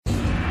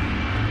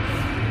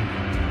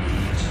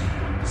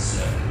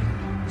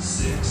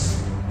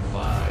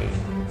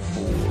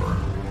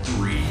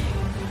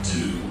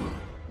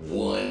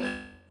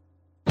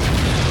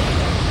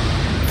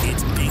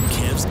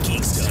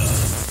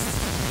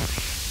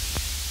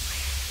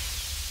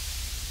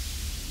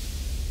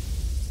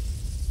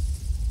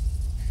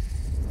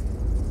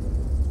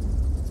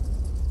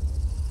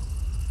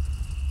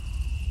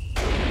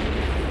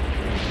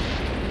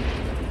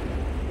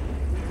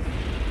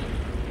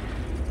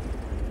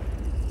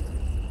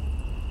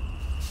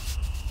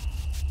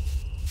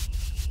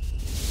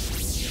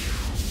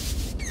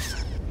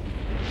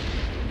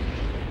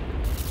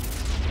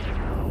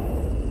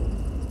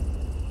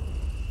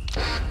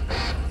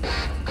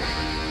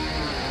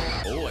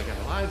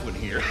live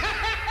one here.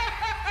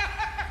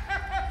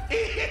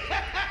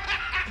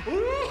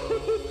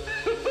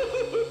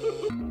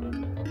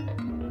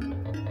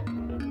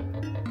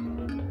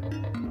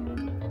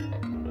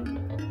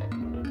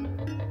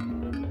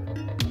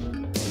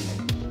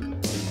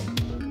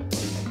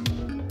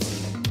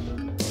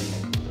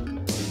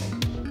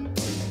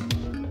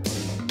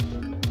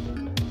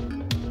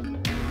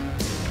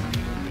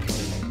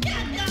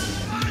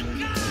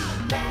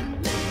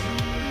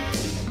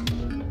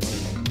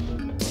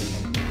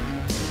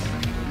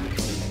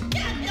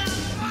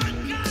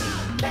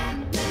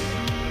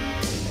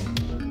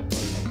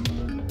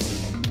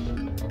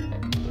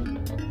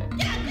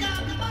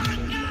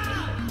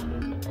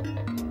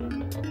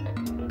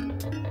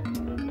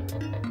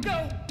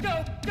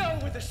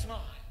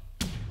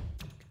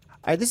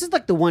 All right, this is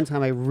like the one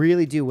time I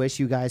really do wish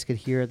you guys could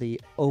hear the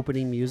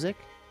opening music,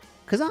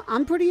 because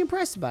I'm pretty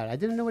impressed about it. I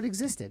didn't know it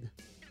existed.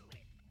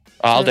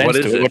 I'll dance What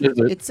is to it. it? What is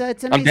it? It's a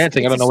I'm nice,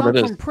 dancing. I it's don't know a what it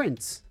song is. from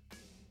Prince.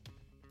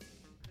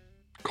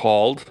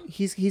 Called?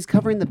 He's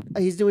covering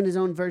he's doing his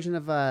own version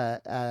of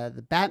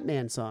the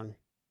Batman song,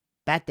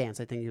 Bat Dance,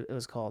 I think it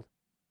was called.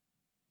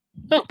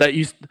 That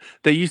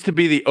used to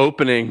be the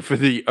opening for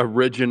the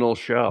original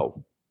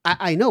show.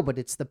 I know, but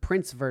it's the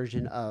Prince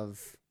version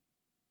of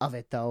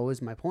it, though,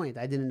 is my point.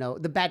 I didn't know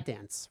the Bat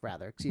Dance,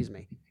 rather. Excuse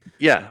me.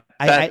 Yeah,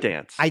 Bat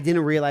Dance. I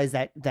didn't realize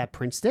that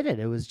Prince did it.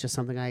 It was just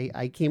something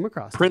I came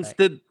across. Prince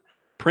today.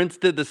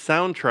 did the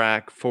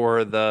soundtrack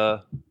for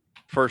the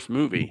first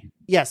movie.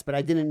 Yes, but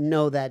I didn't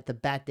know that the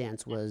Bat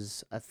Dance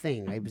was a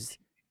thing. I was,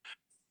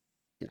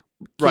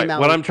 Right.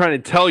 What I'm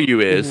trying to tell you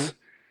is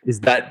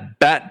that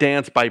Bat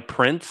Dance by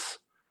Prince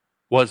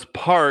was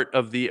part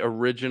of the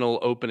original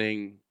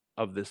opening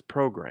of this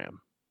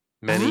program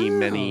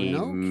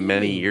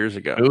many years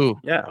ago. Ooh.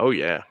 Yeah. Oh,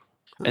 yeah.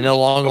 And a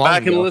long, Go long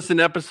back and ago. listen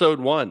to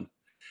episode 1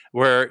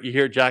 where you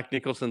hear Jack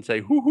Nicholson say,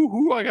 hoo, hoo,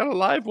 hoo, I got a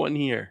live one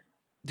here.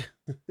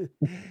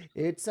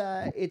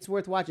 It's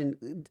worth watching.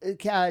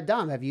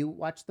 Dom, have you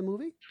watched the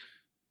movie?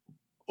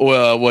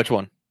 Which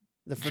one?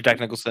 The Jack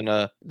Nicholson.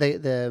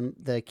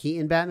 the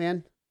Keaton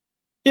Batman.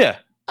 Yeah,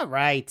 All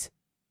right.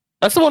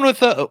 that's the one with.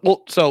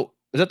 So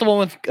is that the one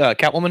with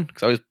Catwoman?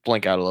 Because I always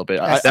blank out a little bit.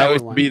 That's That the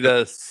would one. be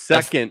the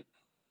second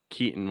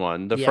Keaton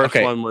one. The Yeah. first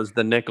Okay. one was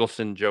the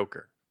Nicholson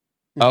Joker.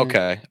 Mhm.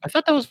 Okay, I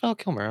thought that was Val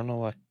Kilmer. I don't know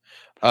why.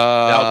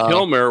 Val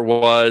Kilmer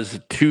was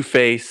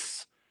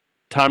Two-Face,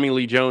 Tommy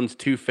Lee Jones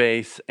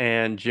Two-Face,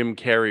 and Jim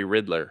Carrey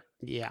Riddler.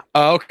 Yeah.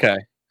 Okay.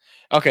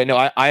 Okay,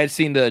 no, I had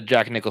seen the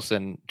Jack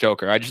Nicholson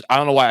Joker. I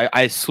don't know why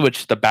I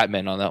switched the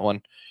Batman on that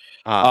one.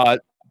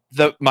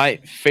 My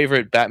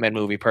favorite Batman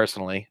movie,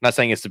 personally, not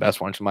saying it's the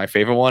best one, it's my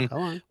favorite one Go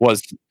on.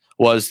 was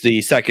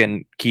the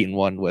second Keaton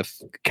one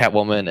with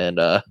Catwoman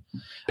and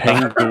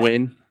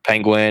Penguin.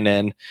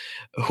 and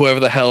whoever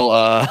the hell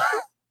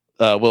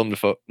Willem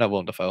Dafoe, not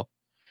Willem Dafoe.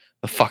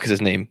 The fuck is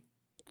his name?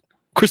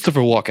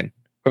 Christopher Walken.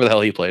 Whoever the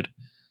hell he played.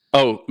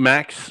 Oh,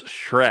 Max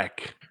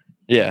Schreck,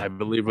 Yeah. I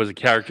believe, was a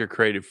character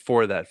created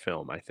for that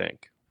film, I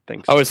think.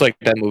 I always like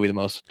that movie the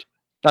most.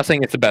 Not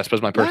saying it's the best, but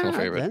it's my personal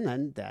favorite.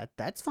 Then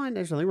that's fine.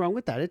 There's nothing wrong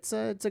with that. It's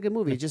a good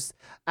movie. Just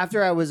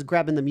after I was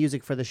grabbing the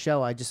music for the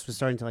show, I just was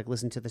starting to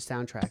listen to the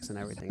soundtracks and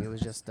everything. It was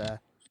just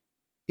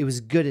it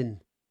was good, and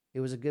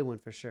it was a good one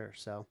for sure.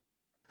 So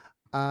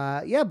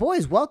yeah,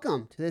 boys,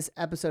 welcome to this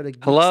episode of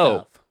Geek Hello.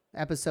 Stuff.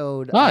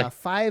 Episode Hi.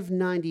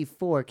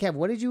 594. Kev,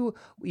 what did you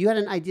had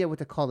an idea what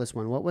to call this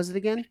one? What was it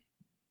again?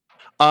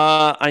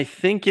 I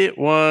think it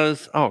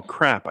was, oh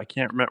crap, I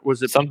can't remember.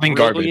 Was it Something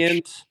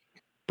garbage.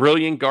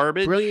 Brilliant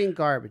Garbage? Brilliant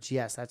Garbage.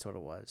 Yes, that's what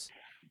it was.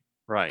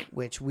 Right.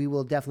 Which we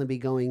will definitely be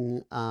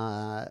going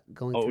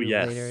through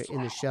yes. later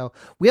in the show.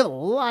 We have a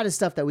lot of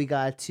stuff that we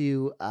got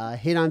to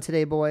hit on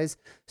today, boys.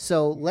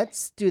 So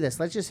let's do this.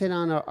 Let's just hit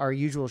on our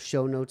usual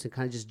show notes and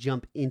kind of just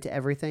jump into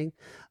everything,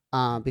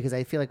 because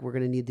I feel like we're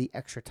going to need the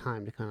extra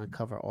time to kind of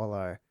cover all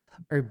our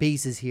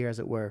bases here, as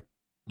it were.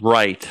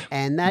 Right.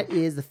 And that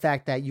is the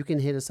fact that you can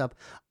hit us up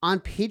on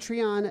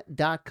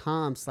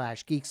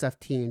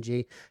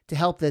patreon.com/geekstufftng to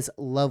help this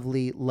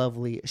lovely,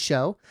 lovely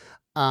show.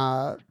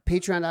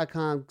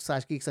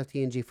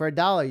 Patreon.com/geekstufftng. For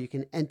 $1, you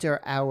can enter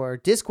our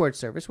Discord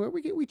service where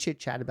we chit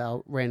chat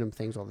about random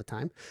things all the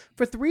time.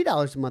 For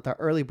 $3 a month, our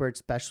early bird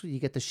special, you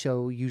get the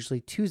show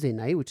usually Tuesday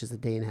night, which is a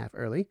day and a half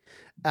early,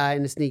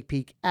 and a sneak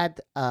peek at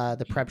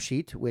the prep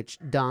sheet, which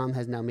Dom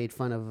has now made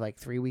fun of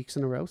 3 weeks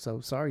in a row.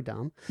 So sorry,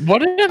 Dom.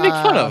 What did I make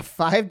fun of?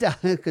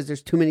 $5 because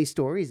there's too many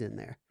stories in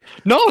there.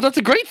 No, that's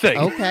a great thing.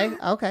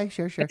 Okay,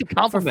 sure. It's a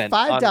compliment. For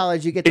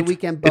 $5, you get the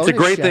weekend bonus. It's a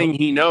great show. thing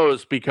he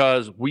knows,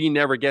 because we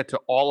never get to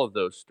all of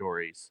those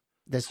stories.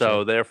 That's so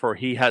true. therefore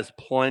he has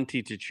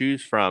plenty to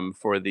choose from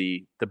for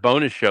the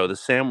bonus show, the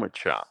Sandwich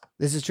Shop.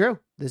 This is true.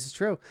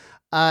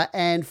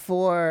 And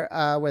for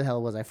where the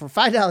hell was I? For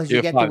 $5, you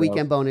Yeah, get the $5.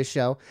 weekend bonus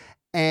show,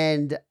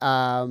 and you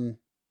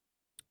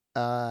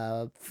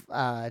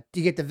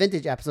get the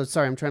vintage episode.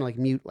 Sorry, I'm trying to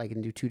mute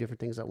and do two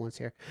different things at once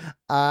here.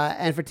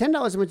 And for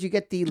 $10 a month, you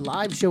get the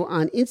live show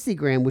on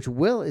Instagram, which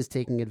Will is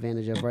taking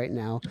advantage of right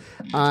now,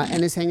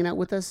 and is hanging out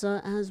with us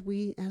as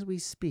we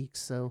speak.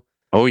 So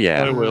Oh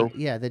yeah, I will.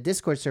 Yeah, the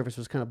Discord service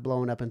was kind of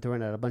blowing up and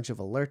throwing out a bunch of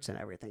alerts and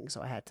everything,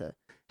 so I had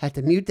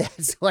to mute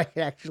that so I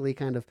could actually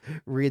kind of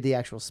read the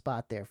actual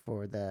spot there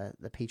for the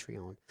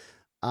Patreon.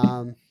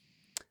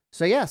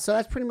 So yeah, so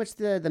that's pretty much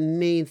the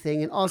main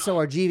thing, and also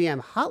our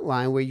GVM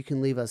hotline where you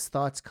can leave us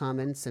thoughts,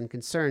 comments, and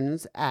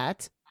concerns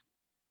at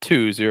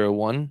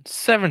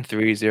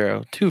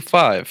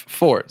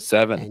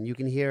 201-730-2547. And you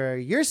can hear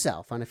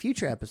yourself on a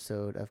future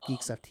episode of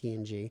Geek Stuff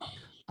TNG,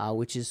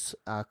 which is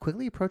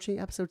quickly approaching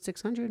episode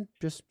 600.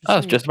 I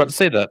was just about to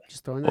say that.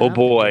 Just throwing that oh out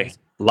boy,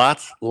 there,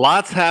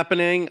 lots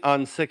happening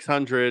on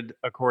 600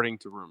 according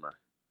to rumor.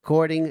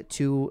 According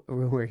to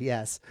rumor,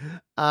 yes.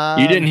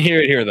 You didn't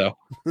hear it here, though.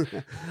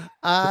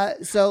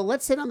 So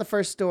let's hit on the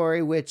first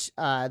story, which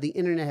the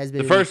internet has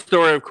been. The first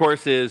story, of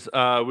course, is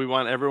we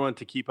want everyone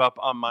to keep up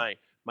on my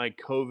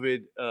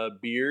COVID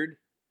beard.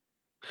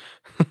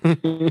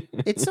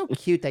 It's so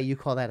cute that you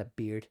call that a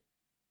beard.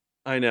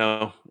 I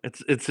know.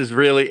 It's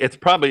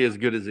probably as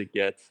good as it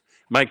gets.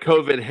 My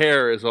COVID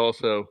hair is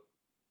also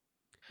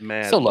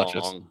mad so long.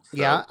 luscious. So.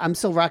 Yeah, I'm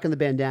still rocking the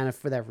bandana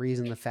for that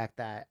reason. The fact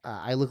that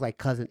I look like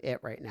Cousin It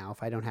right now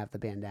if I don't have the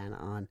bandana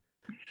on.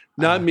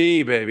 Not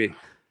me, baby.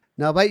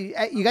 No, but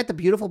you got the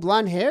beautiful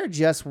blonde hair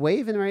just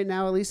waving right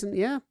now, at least.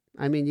 I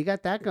mean, you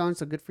got that going,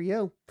 so good for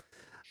you.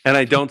 And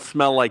I don't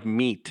smell like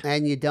meat.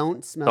 And you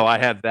don't smell. So I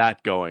have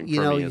that going.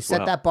 You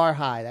set that bar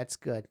high. That's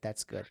good.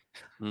 That's good.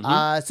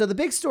 Mm-hmm. So the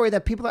big story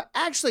that people are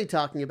actually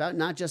talking about,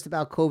 not just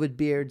about COVID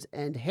beards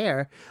and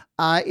hair,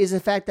 is the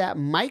fact that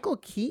Michael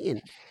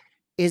Keaton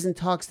is in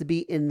talks to be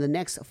in the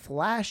next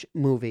Flash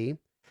movie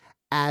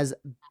as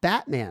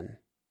Batman.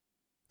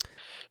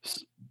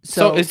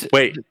 So is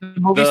the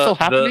movie still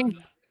happening?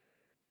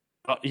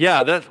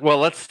 Yeah,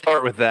 let's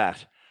start with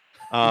that.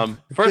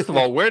 First of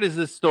all, where does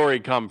this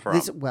story come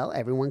from?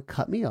 Everyone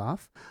cut me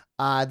off.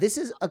 This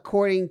is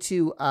according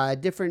to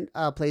different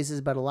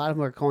places, but a lot of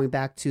them are going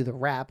back to The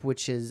Wrap,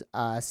 which is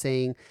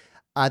saying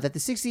that the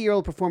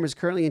 60-year-old performer is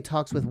currently in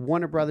talks with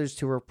Warner Brothers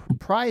to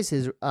reprise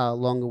his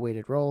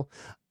long-awaited role,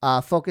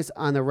 focus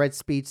on the Red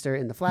Speedster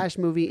in the Flash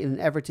movie in an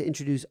effort to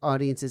introduce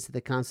audiences to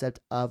the concept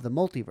of the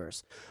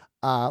multiverse,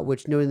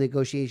 which noted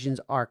negotiations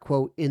are,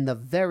 quote, in the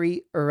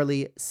very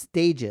early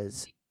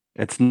stages.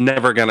 It's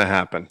never going to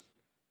happen.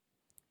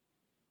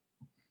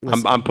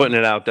 I'm putting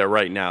it out there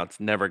right now. It's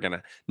never going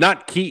to.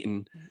 Not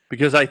Keaton,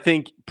 because I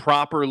think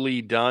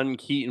properly done,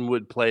 Keaton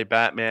would play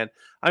Batman.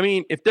 I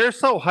mean, if they're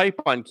so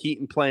hype on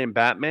Keaton playing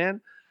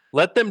Batman,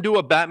 let them do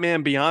a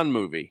Batman Beyond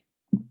movie.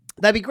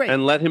 That'd be great.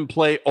 And let him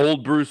play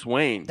old Bruce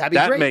Wayne. That'd be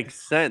great. That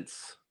makes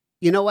sense.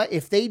 You know what?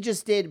 If they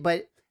just did,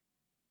 but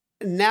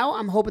now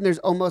I'm hoping there's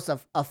almost a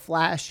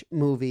Flash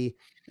movie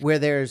where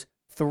there's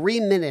 3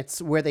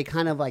 minutes where they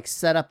kind of like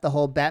set up the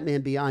whole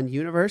Batman Beyond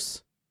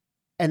universe.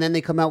 And then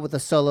they come out with a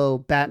solo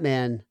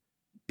Batman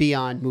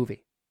Beyond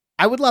movie.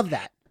 I would love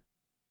that.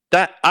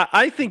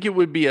 I think it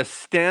would be a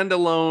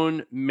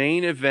standalone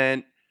main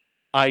event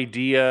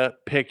idea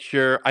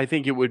picture. I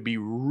think it would be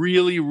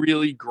really,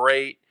 really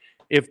great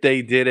if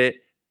they did it.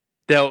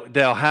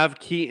 They'll have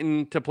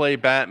Keaton to play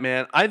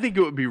Batman. I think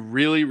it would be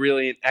really,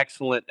 really an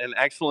excellent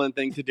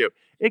thing to do.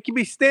 It can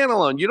be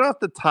standalone. You don't have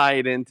to tie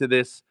it into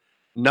this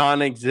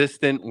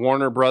non-existent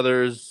Warner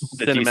Brothers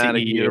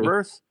cinematic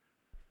universe.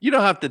 You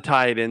don't have to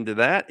tie it into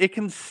that. It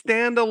can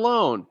stand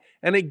alone.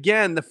 And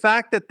again, the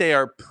fact that they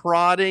are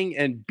prodding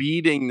and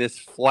beating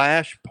this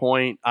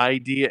Flashpoint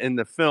idea in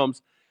the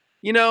films,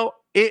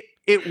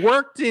 it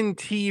worked in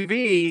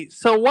TV.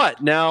 So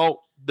what?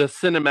 Now the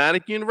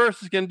cinematic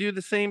universe is going to do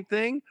the same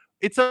thing.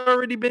 It's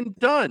already been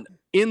done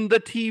in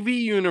the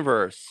TV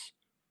universe.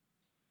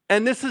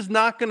 And this is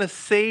not going to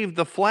save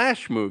the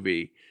Flash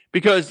movie.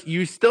 Because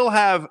you still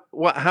have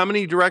how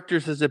many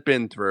directors has it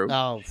been through?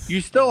 Oh, you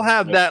still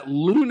have that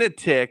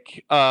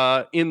lunatic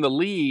in the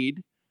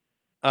lead,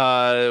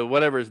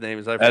 whatever his name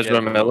is. I forget.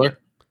 Ezra Miller.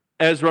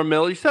 Ezra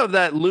Miller. You still have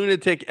that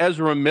lunatic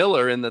Ezra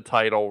Miller in the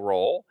title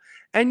role,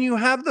 and you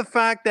have the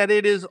fact that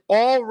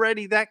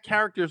that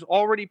character is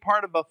already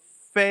part of a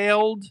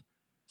failed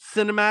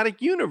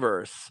cinematic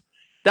universe.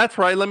 That's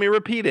right. Let me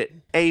repeat it: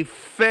 a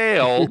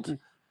failed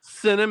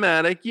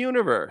cinematic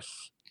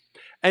universe.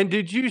 And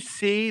did you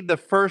see the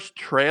first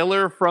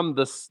trailer from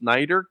the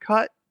Snyder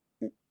Cut?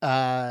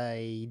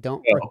 I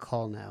don't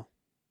recall now.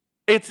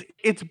 It's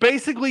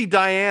basically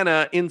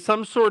Diana in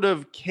some sort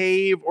of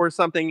cave or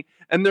something,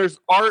 and there's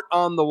art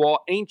on the wall,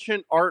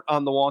 ancient art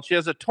on the wall. She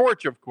has a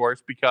torch, of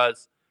course,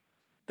 because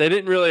they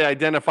didn't really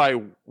identify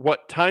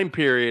what time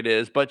period it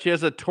is, but she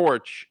has a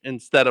torch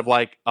instead of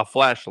like a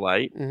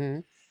flashlight. Mm-hmm.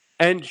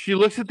 And she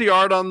looks at the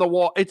art on the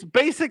wall. It's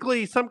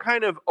basically some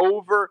kind of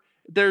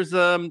there's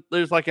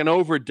like an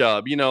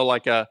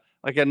overdub,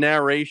 like a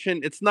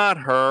narration. It's not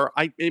her.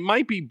 It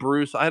might be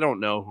Bruce. I don't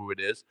know who it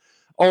is.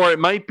 Or it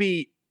might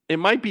be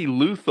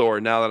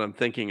Luthor now that I'm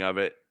thinking of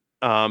it.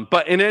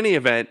 But in any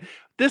event,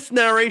 this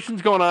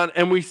narration's going on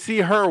and we see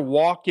her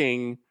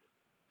walking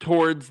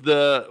towards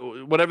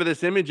whatever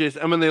this image is.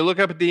 And when they look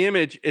up at the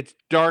image, it's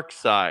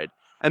Darkseid.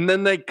 And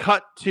then they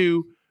cut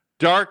to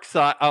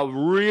Darkseid, a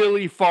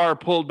really far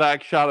pulled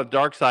back shot of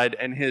Darkseid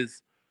and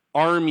his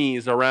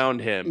armies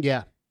around him.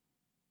 Yeah.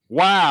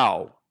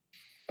 Wow.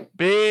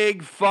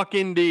 Big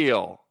fucking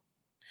deal.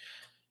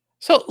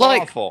 So,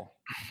 like, awful.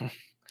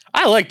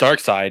 I like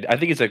Darkseid. I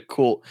think it's a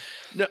cool.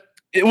 No,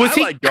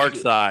 like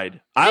Darkseid.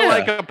 I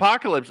like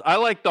Apocalypse. I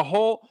like the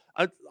whole.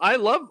 I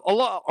love a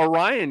lot.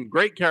 Orion,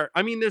 great character.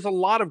 I mean, there's a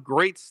lot of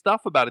great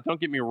stuff about it. Don't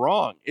get me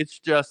wrong. It's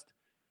just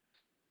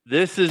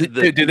this is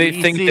the do they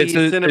DC think this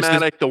is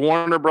cinematic, the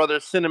Warner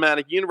Brothers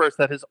cinematic universe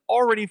that has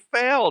already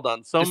failed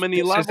on so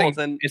many levels,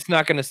 and it's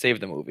not going to save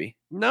the movie.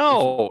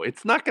 No,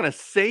 it's not going to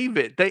save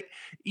it. They,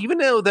 even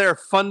though they're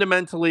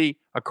fundamentally,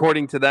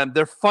 according to them,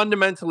 they're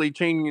fundamentally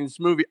changing this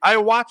movie. I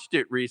watched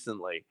it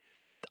recently.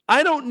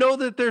 I don't know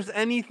that there's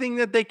anything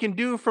that they can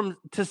do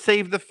to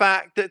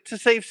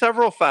save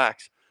several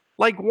facts.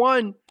 Like,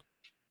 one,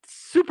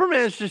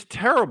 Superman's just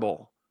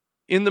terrible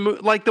in the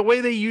movie. Like, the way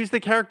they use the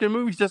character in the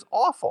movie is just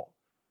awful.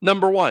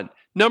 Number one.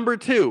 Number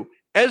two,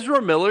 Ezra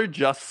Miller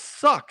just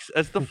sucks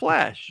as the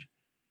Flash.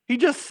 He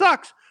just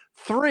sucks.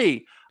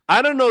 3,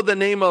 I don't know the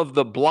name of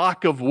the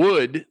block of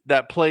wood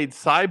that played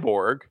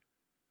Cyborg,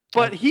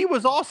 but he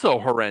was also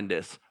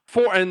horrendous.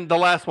 4, and the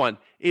last one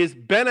is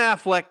Ben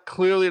Affleck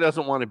clearly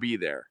doesn't want to be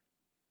there.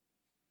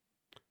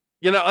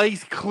 You know,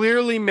 he's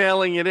clearly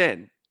mailing it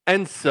in.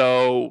 And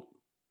so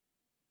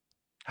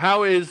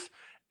how is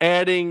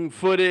adding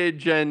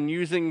footage and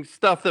using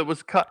stuff that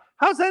was cut,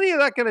 how's any of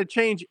that going to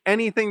change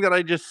anything that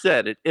I just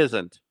said? It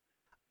isn't.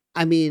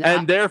 I mean,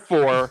 and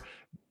therefore,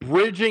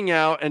 bridging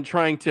out and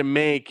trying to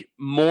make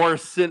more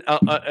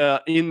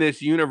in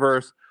this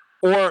universe,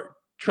 or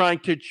trying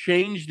to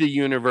change the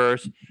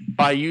universe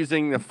by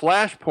using the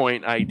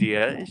Flashpoint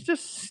idea, is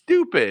just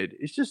stupid.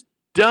 It's just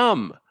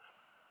dumb.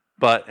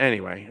 But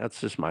anyway,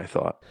 that's just my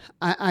thought.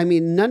 I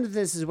mean, none of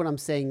this is what I'm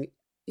saying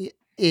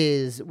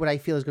is what I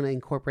feel is going to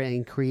incorporate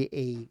and create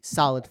a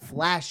solid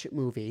Flash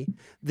movie.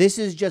 This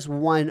is just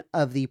one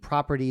of the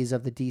properties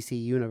of the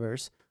DC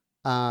universe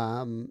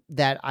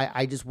that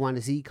I just want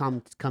to see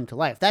come to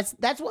life.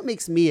 That's what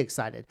makes me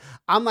excited.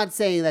 I'm not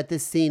saying that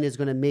this scene is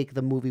going to make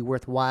the movie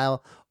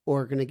worthwhile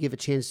or going to give a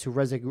chance to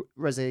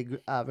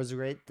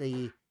resurrect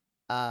the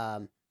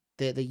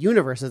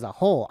universe as a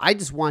whole. I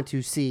just want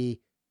to see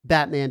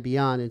Batman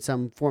Beyond in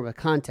some form of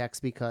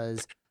context,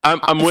 because I'm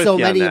with so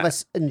you many on of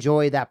us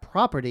enjoy that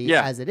property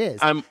as it is.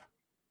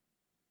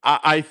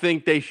 I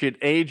think they should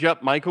age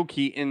up Michael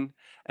Keaton,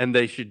 and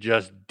they should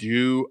just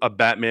do a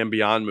Batman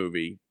Beyond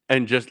movie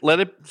and just let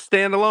it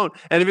stand alone.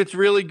 And if it's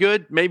really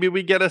good, maybe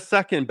we get a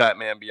second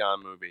Batman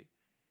Beyond movie.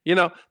 You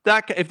know,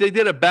 that if they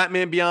did a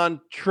Batman Beyond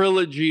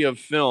trilogy of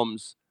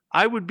films,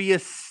 I would be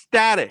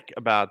ecstatic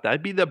about that.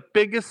 I'd be the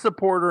biggest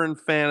supporter and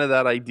fan of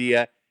that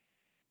idea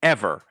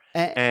ever.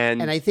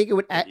 And I think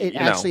it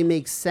actually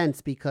makes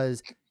sense,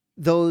 because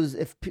those,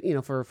 if you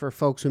know, for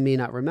folks who may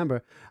not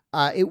remember,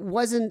 it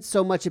wasn't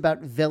so much about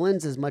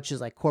villains as much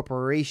as like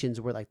corporations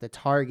were like the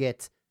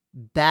target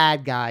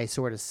bad guy,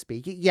 so to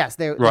speak. Yes,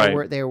 they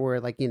were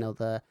like, you know,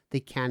 the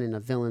canon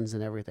of villains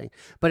and everything,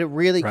 but it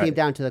really came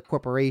down to the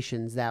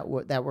corporations that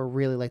were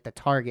really like the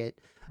target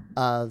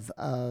of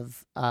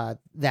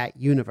that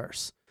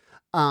universe.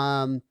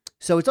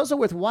 So it's also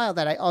worthwhile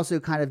that I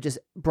also kind of just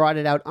brought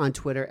it out on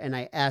Twitter, and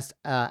I asked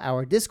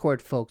our Discord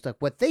folks like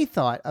what they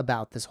thought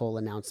about this whole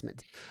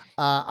announcement.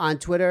 On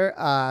Twitter,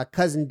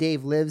 Cousin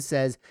Dave Lives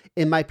says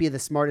it might be the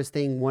smartest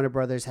thing Warner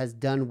Brothers has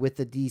done with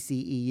the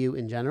DCEU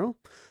in general.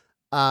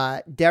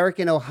 Derek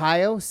in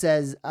Ohio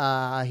says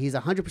he's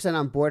 100%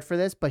 on board for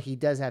this, but he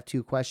does have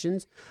 2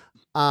 questions.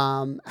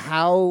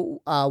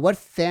 What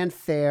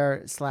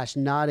fanfare /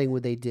 nodding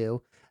would they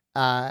do?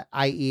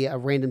 I.e. a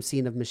random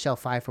scene of Michelle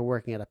Pfeiffer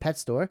working at a pet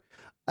store.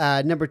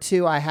 Number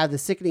 2, I have the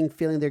sickening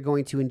feeling they're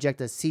going to inject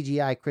a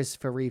CGI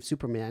Christopher Reeve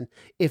Superman,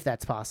 if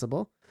that's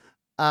possible.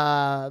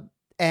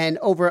 And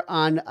over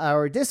on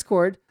our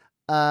Discord,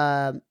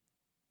 Dutalix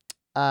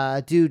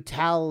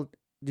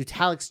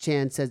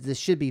Chan says this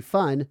should be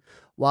fun,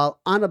 while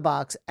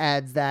Anabox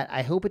adds that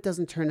I hope it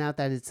doesn't turn out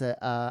that it's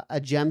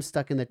a gem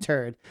stuck in the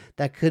turd.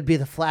 That could be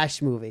the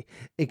Flash movie.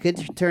 It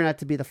could turn out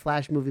to be the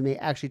Flash movie, may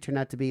actually turn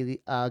out to be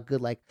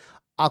good like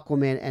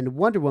Aquaman and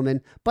Wonder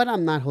Woman, but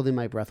I'm not holding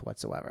my breath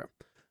whatsoever.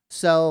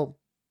 So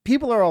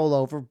people are all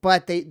over,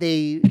 but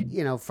they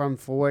you know, from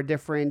 4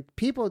 different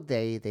people,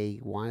 they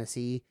want to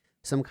see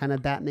some kind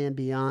of Batman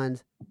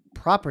Beyond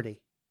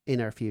property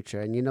in our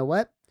future. And you know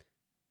what?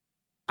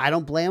 I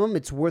don't blame them.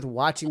 It's worth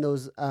watching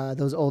those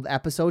old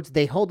episodes.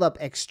 They hold up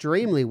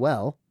extremely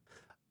well.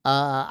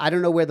 I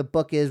don't know where the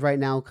book is right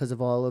now because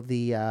of all of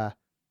the,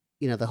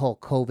 the whole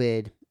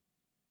COVID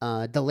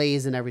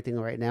delays and everything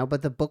right now.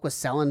 But the book was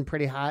selling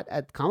pretty hot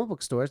at comic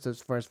book stores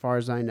as far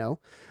as I know.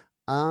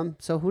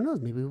 So who knows?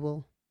 Maybe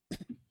we'll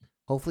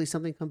hopefully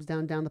something comes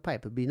down the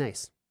pipe. It'd be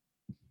nice.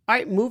 All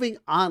right, moving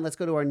on. Let's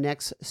go to our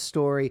next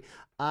story.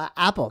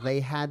 Apple, they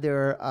had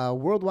their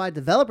Worldwide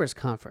Developers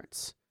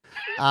Conference.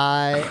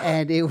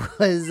 And it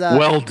was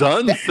well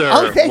done, sir.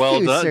 Oh, thank well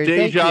you, done. Sir.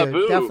 Deja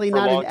vu. Definitely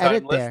not an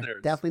edit there.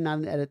 Listeners. Definitely not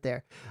an edit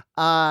there.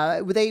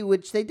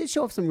 They did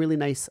show off some really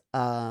nice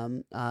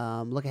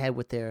look ahead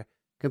with their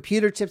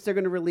computer chips they're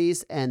going to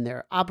release and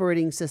their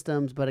operating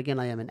systems. But again,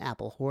 I am an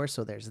Apple whore,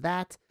 so there's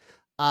that.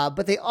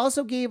 But they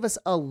also gave us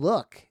a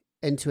look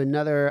into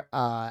another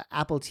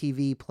Apple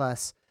TV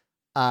Plus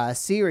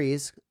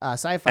series,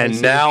 sci-fi. And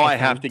series now called I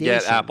have to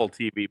get Foundation. Apple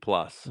TV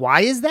Plus.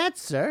 Why is that,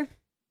 sir?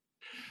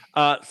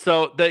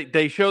 So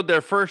they showed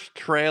their first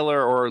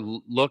trailer or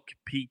look,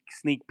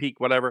 sneak peek,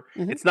 whatever.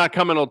 Mm-hmm. It's not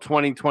coming till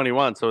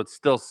 2021, so it's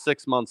still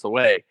 6 months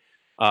away,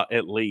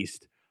 at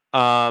least,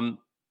 of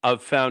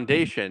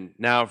Foundation.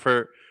 Mm-hmm. Now,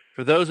 for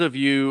those of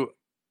you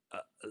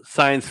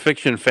science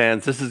fiction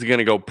fans, this is going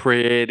to go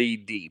pretty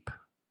deep.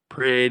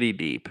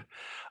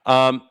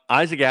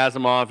 Isaac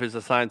Asimov is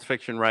a science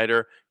fiction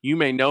writer. You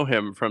may know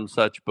him from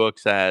such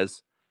books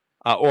as,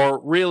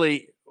 or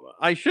really,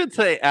 I should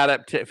say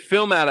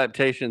film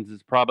adaptations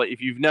is probably,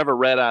 if you've never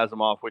read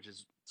Asimov, which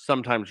is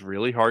sometimes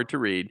really hard to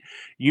read,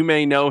 you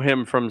may know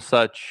him from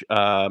such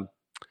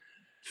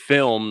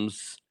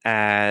films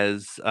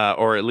as,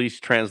 or at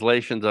least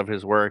translations of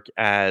his work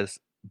as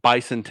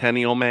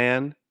Bicentennial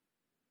Man,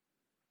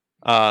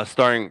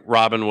 starring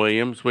Robin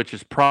Williams, which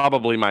is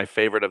probably my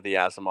favorite of the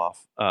Asimov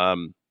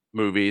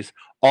movies.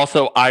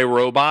 Also, I,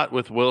 Robot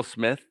with Will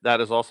Smith.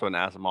 That is also an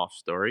Asimov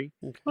story.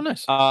 Oh,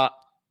 nice.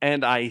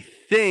 And I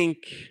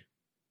think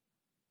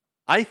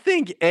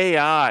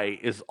AI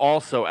is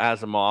also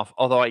Asimov,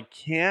 although I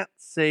can't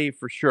say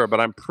for sure, but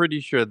I'm pretty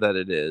sure that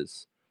it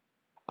is.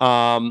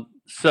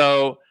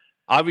 So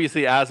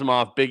obviously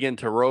Asimov big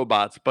into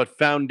robots, but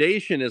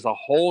Foundation is a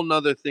whole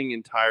nother thing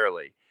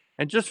entirely.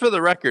 And just for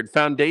the record,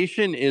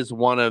 Foundation is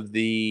one of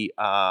the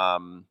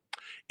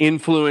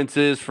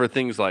influences for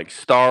things like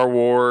Star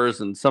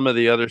Wars and some of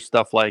the other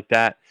stuff like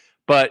that.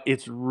 But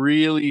it's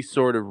really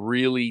sort of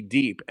really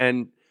deep.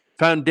 And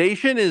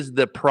Foundation is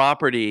the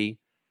property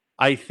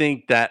I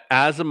think that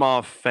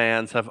Asimov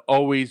fans have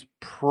always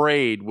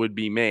prayed would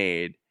be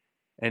made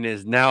and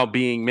is now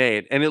being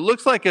made. And it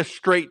looks like a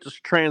straight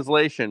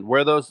translation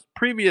where those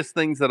previous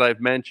things that I've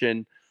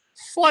mentioned,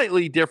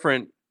 slightly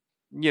different,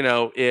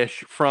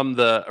 ish from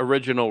the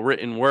original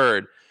written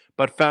word.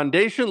 But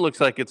Foundation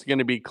looks like it's going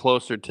to be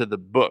closer to the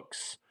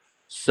books.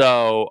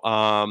 So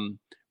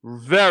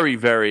very,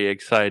 very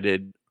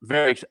excited.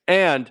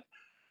 And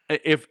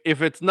if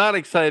it's not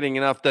exciting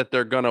enough that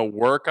they're going to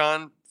work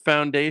on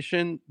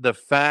Foundation, the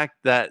fact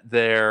that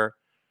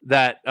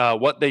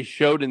what they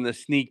showed in the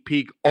sneak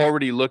peek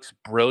already looks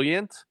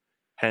brilliant,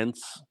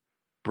 hence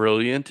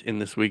brilliant in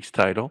this week's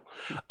title.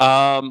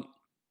 It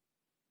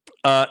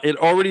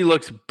already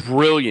looks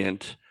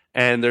brilliant,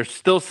 and there's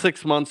still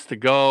 6 months to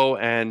go.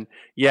 And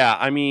yeah,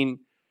 I mean,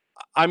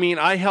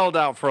 I held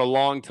out for a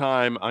long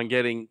time on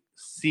getting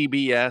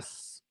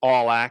CBS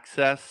All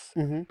Access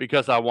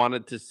because I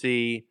wanted to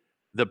see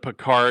the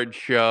Picard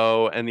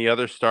show and the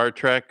other Star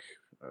Trek.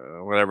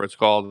 Whatever it's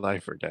called, I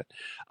forget.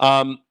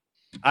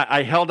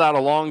 I held out a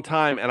long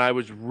time, and I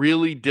was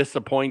really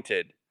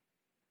disappointed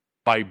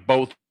by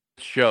both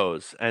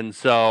shows. And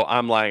so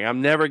I'm like,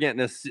 I'm never going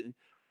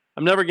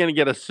to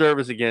get a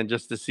service again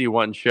just to see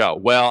one show.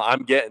 Well,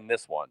 I'm getting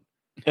this one.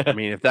 I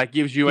mean, if that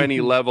gives you any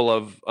level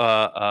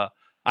of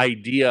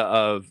idea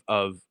of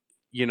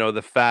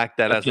the fact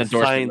that as a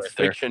science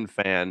fiction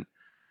fan,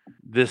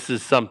 this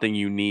is something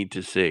you need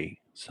to see.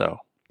 So.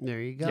 There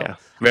you go. Yeah,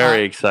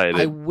 very excited.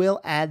 I will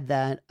add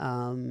that.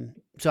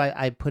 So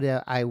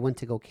I went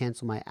to go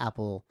cancel my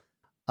Apple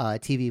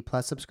TV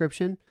Plus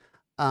subscription,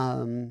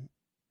 and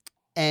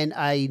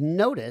I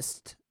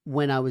noticed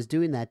when I was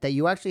doing that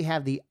you actually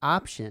have the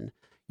option.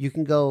 You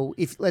can go,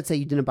 if let's say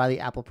you didn't buy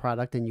the Apple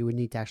product and you would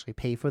need to actually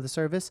pay for the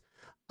service.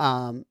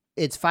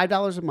 It's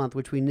 $5 a month,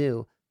 which we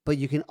knew, but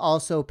you can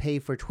also pay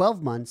for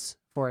 12 months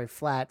for a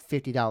flat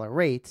 $50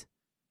 rate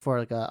for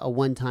like a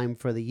one-time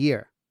for the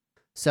year.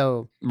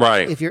 So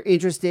right. If you're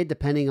interested,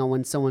 depending on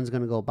when someone's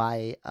going to go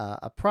buy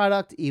a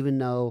product, even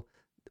though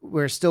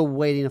we're still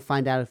waiting to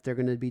find out if they're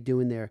going to be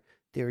doing their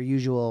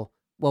usual,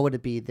 what would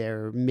it be,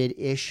 their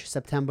mid-ish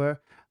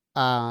September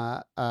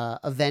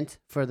event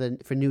for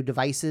new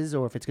devices,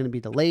 or if it's going to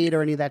be delayed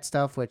or any of that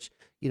stuff, which,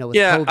 with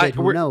COVID,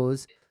 who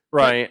knows?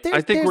 Right.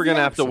 I think we're going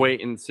to have to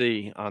wait and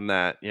see on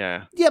that.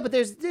 Yeah. Yeah, but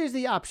there's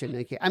the option.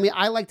 Okay. I mean,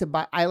 I like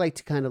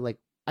to kind of like,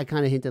 I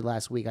kind of hinted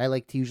last week, I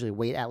like to usually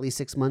wait at least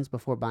 6 months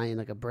before buying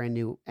like a brand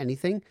new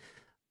anything.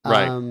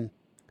 Right.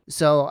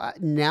 So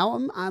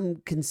now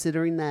I'm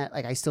considering that,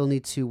 like, I still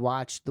need to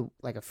watch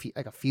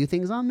a few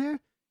things on there.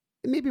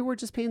 And maybe we're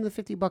just paying the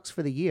 $50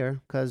 for the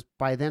year, because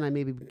by then I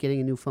may be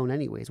getting a new phone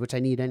anyways, which I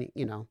need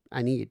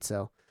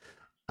So,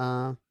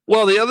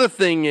 well, the other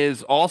thing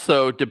is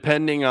also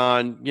depending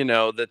on,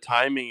 the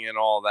timing and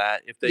all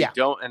that. If they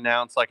don't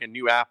announce like a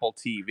new Apple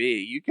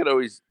TV, you could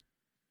always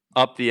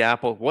up the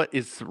Apple. What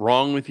is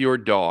wrong with your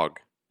dog?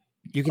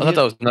 I thought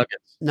that was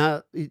Nuggets.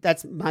 No,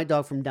 that's my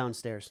dog from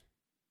downstairs.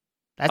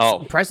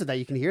 That's impressive that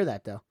you can hear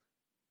that, though.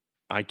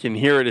 I can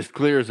hear it as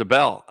clear as a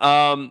bell.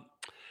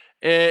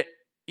 The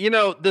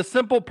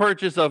simple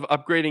purchase of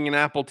upgrading an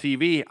Apple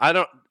TV, I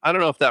don't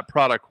know if that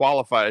product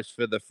qualifies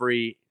for the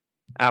free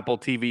Apple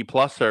TV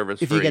Plus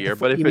service for a year,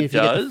 but if it does, you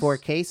get the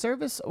 4K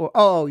service,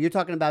 or you're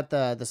talking about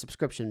the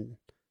subscription.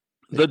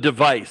 The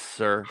device,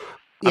 sir.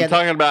 I'm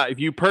talking about if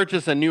you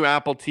purchase a new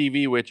Apple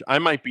TV, which I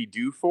might be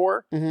due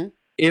for. Mm-hmm.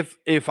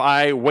 If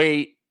I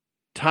wait,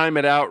 time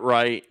it out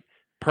right,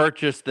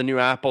 purchase the new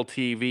Apple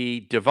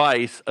TV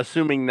device,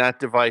 assuming that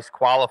device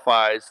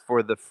qualifies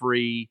for the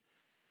free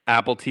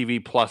Apple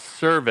TV Plus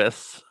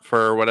service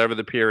for whatever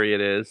the period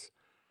is,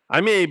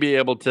 I may be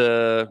able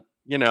to,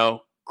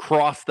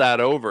 cross that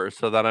over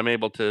so that I'm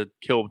able to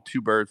kill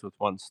two birds with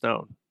one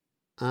stone.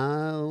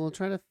 We'll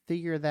try to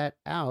figure that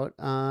out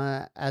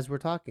as we're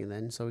talking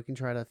then, so we can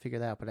try to figure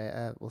that out,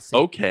 but we'll see.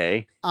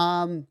 Okay.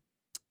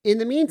 In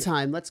the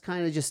meantime, let's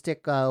kind of just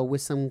stick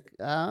with some,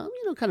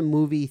 kind of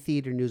movie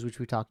theater news, which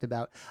we talked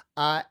about.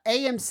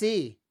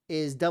 AMC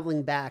is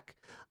doubling back,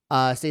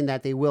 saying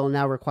that they will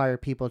now require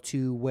people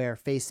to wear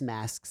face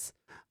masks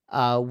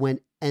when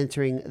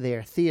entering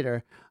their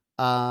theater.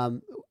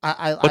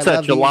 What's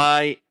that,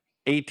 July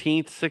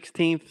 18th,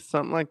 16th,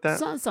 something like that?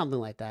 Something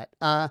like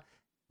that.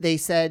 They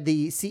said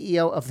the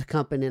CEO of the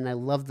company, and I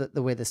love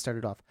the way this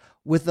started off,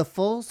 with the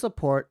full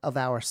support of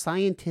our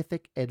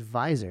scientific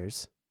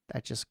advisors.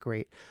 That's just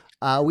great.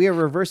 We are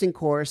reversing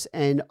course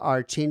and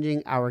are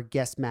changing our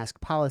guest mask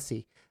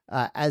policy.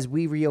 As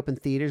we reopen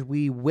theaters,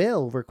 we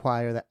will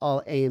require that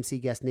all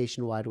AMC guests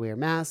nationwide wear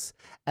masks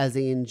as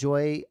they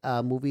enjoy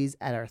movies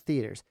at our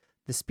theaters.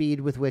 The speed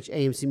with which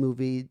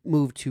AMC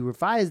moved to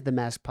revise the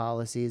mask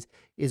policies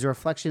is a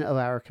reflection of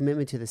our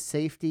commitment to the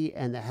safety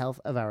and the health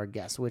of our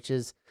guests, which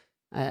is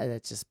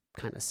that's just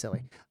kind of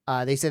silly.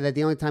 They said that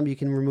the only time you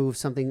can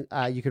remove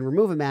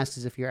a mask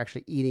is if you're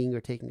actually eating or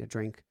taking a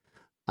drink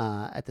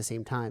at the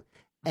same time.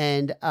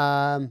 And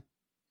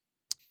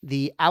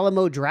the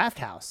Alamo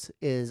Drafthouse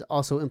is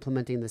also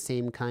implementing the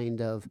same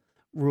kind of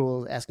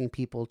rules, asking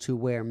people to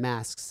wear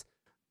masks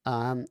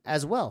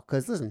as well.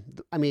 Because listen,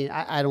 I mean,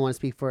 I don't want to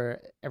speak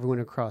for everyone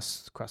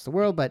across the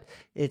world, but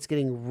it's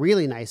getting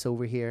really nice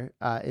over here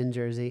in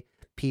Jersey.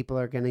 People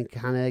are getting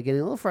a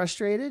little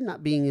frustrated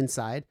not being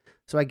inside.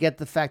 So I get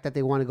the fact that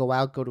they want to go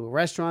out, go to a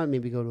restaurant,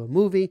 maybe go to a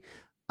movie.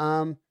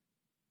 So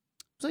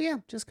yeah,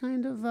 just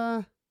kind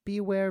of be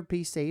aware,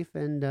 be safe,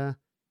 and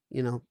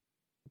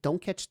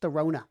don't catch the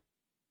Rona.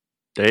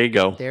 There you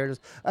go. There it is.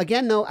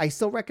 Again, though, I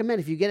still recommend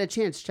if you get a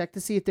chance, check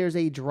to see if there's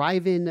a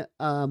drive-in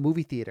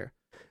movie theater.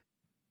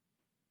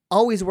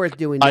 Always worth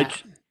doing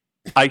that.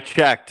 I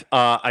checked.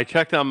 I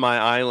checked on my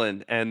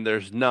island, and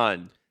there's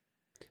none.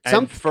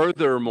 And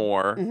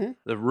furthermore,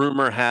 the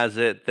rumor has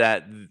it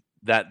that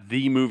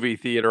the movie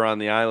theater on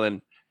the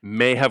island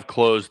may have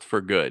closed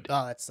for good.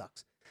 Oh, that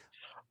sucks.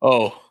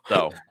 Oh,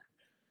 so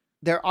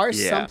there are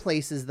some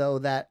places though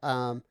that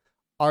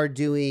are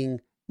doing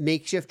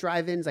makeshift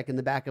drive-ins, like in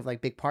the back of like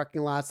big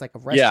parking lots, like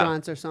of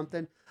restaurants or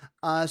something.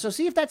 So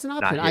see if that's an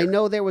option. I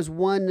know there was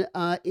one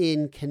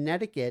in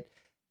Connecticut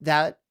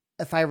that,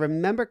 if I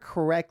remember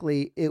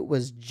correctly, it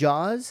was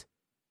Jaws.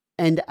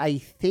 And I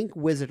think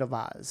Wizard of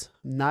Oz.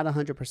 Not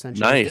 100% sure.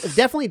 Nice.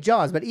 Definitely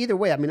Jaws, but either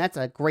way, I mean, that's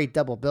a great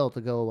double bill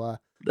to go.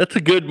 That's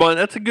a good one.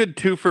 That's a good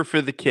twofer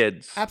for the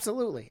kids.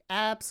 Absolutely.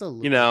 But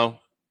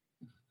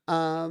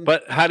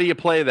how do you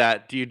play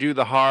that? Do you do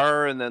the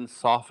horror and then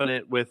soften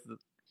it with,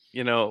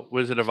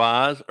 Wizard of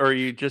Oz? Or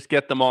you just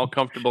get them all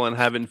comfortable and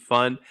having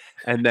fun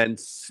and then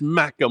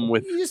smack them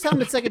with... You just tell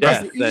them it's like a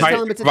Disney. You just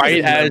tell them it's a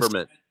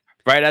Disney.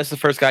 Right as the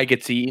first guy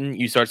gets eaten,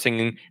 you start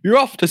singing, "You're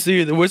off to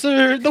see the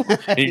wizard."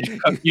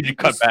 You just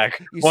cut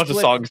back once the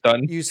song's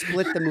done. You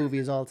split the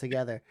movies all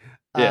together.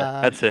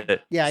 Yeah, that's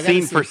it. Yeah,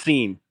 scene for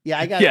scene. Yeah,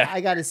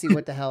 I got to see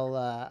what the hell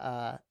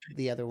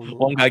the other one.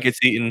 One guy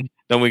gets eaten,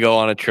 then we go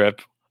on a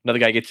trip. Another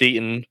guy gets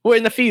eaten. We're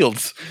in the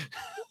fields.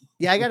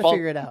 Yeah, I got to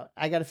figure it out.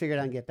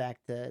 And get back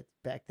to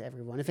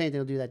everyone. If anything,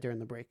 we'll do that during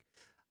the break.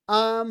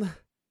 All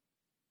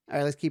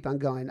right, let's keep on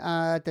going. Do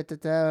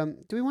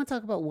we want to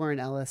talk about Warren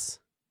Ellis?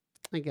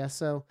 I guess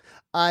so.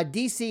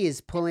 DC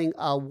is pulling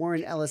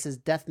Warren Ellis's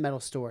death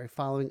metal story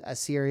following a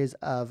series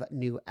of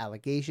new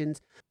allegations.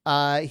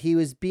 He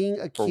was being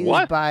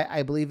accused by,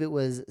 I believe it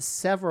was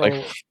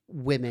several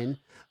women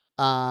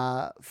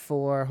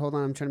for, hold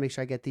on, I'm trying to make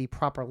sure I get the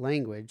proper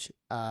language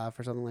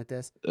for something like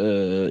this.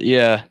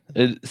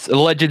 It's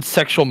alleged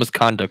sexual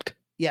misconduct.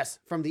 Yes,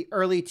 from the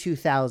early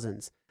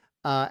 2000s.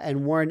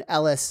 And Warren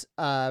Ellis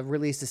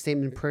released a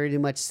statement pretty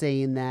much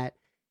saying that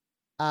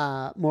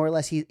more or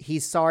less,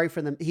 he's sorry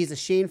for them. He's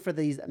ashamed for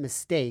these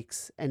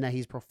mistakes, and that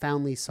he's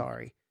profoundly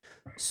sorry.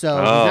 So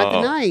he's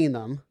not denying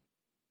them.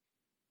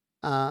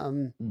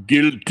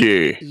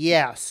 Guilty.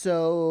 Yeah.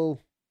 So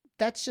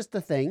that's just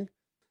the thing.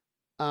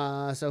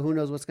 So who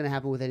knows what's going to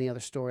happen with any other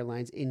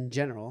storylines in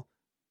general?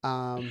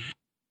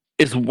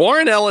 Is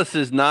Warren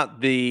Ellis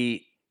not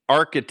the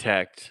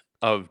architect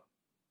of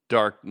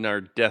Dark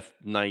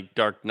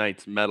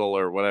Knight's Metal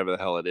or whatever the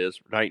hell it is,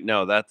 right?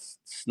 No, that's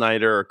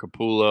Snyder or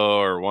Capullo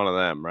or one of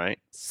them, right?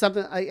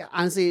 Something.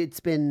 Honestly,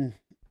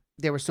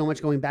 there was so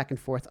much going back and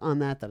forth on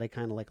that I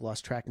kind of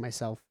lost track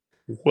myself.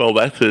 Well,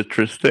 that's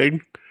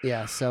interesting.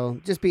 Yeah,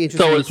 so just be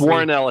interested. So is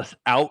Warren Ellis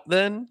out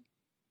then?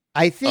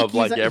 I think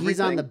he's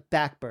on the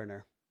back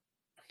burner.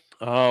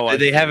 Oh,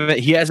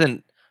 he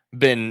hasn't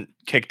been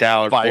kicked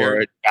out,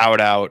 fired,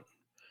 or out.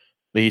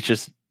 He's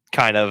just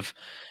kind of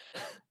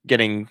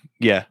getting,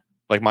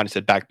 like Monty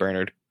said,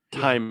 backburnered.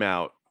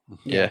 Timeout.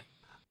 Yeah.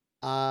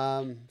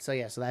 So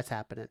that's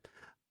happening.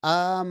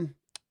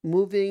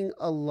 Moving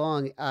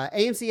along,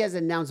 AMC has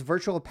announced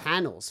virtual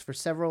panels for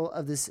several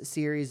of this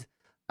series'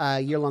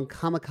 year-long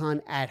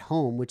Comic-Con at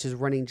Home, which is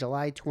running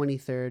July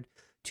 23rd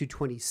to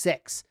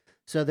 26th.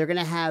 So they're going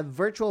to have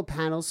virtual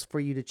panels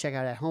for you to check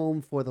out at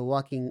home for The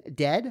Walking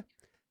Dead,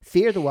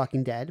 Fear the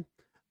Walking Dead,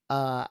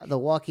 The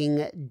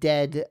Walking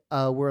Dead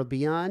World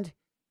Beyond,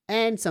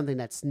 and something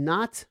that's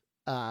not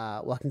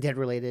Walking Dead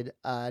related,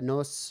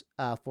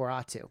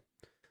 Nosferatu,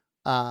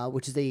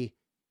 which is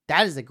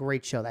that is a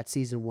great show. That's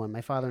season 1.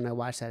 My father and I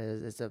watched that.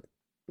 It's a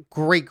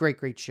great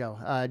show.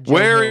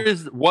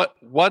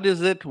 What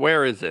is it?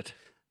 Where is it?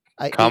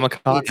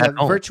 Comic-Con. It's a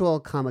virtual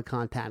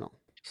Comic-Con panel.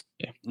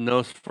 Yeah.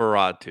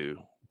 Nosferatu,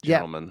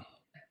 gentlemen.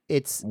 Yeah.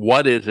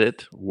 What is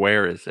it?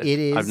 Where is it? It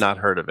is. I've not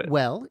heard of it.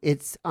 Well,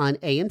 it's on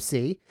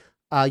AMC.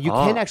 You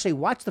can actually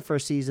watch the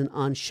first season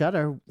on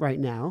Shudder right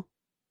now.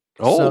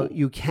 Oh. So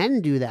you can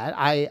do that.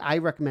 I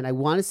recommend. I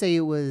want to say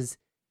it was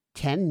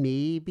 10,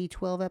 maybe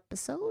 12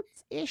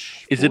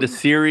 episodes-ish. Is it a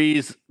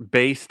series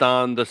based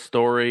on the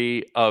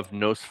story of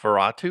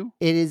Nosferatu?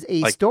 It is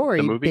a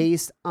story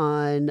based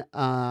on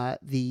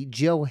the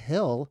Joe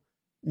Hill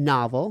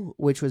novel,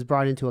 which was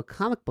brought into a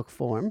comic book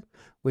form,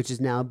 which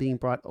is now being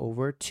brought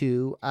over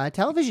to a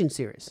television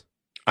series.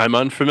 I'm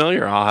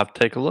unfamiliar. I'll have to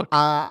take a look.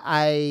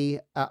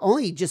 I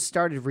only just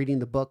started reading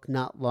the book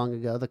not long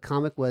ago. The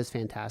comic was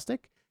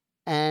fantastic,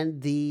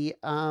 and the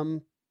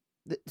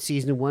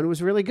season 1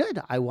 was really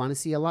good. I want to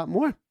see a lot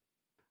more.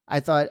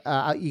 I thought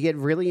you get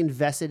really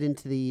invested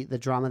into the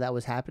drama that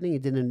was happening.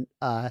 It didn't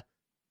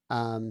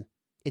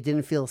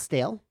feel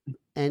stale,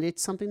 and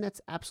it's something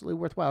that's absolutely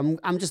worthwhile.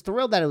 I'm just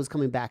thrilled that it was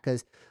coming back,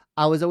 because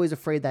I was always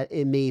afraid that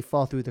it may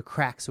fall through the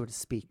cracks, so to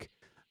speak,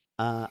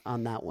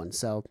 on that one.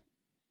 So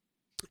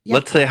yeah.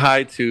 Let's say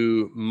hi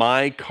to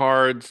My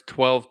Cards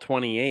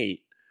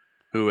 1228,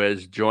 who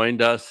has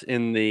joined us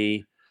in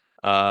the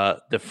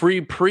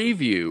free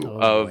preview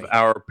of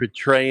our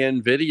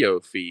Patreon video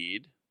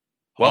feed.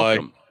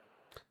 Welcome.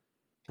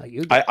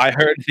 I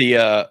heard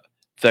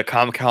the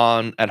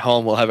Comic-Con at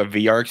Home will have a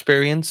VR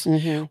experience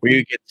where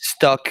you get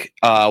stuck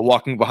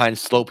walking behind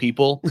slow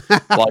people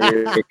while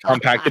you're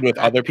compacted with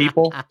other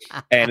people,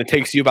 and it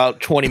takes you about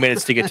 20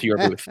 minutes to get to your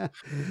booth.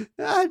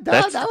 That's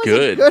that was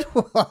good. A good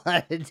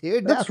one,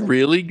 dude. That's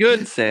really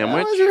good,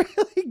 Sandwich. That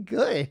was really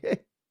good.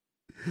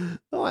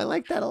 Oh, I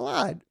like that a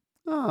lot.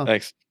 Oh,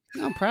 thanks.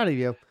 I'm proud of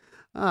you.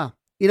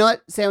 You know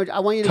what, Sandwich? I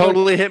want you to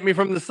totally hit me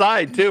from the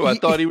side too. I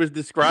thought he was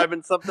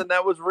describing something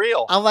that was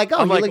real. I'm like,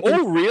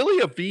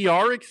 really? A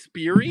VR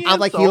experience? I'm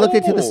like, you looked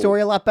into the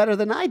story a lot better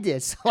than I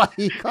did, so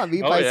he caught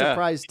me by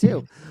surprise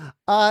too.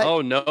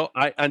 Oh no!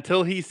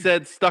 Until he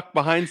said stuck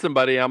behind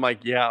somebody, I'm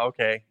like, yeah,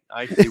 okay,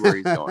 I see where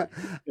he's going.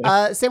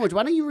 Sandwich,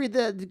 why don't you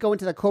go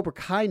into the Cobra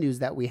Kai news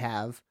that we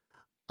have?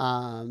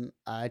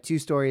 2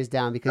 stories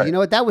down, because you know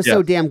what, that was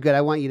so damn good.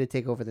 I want you to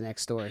take over the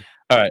next story.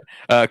 All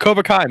right,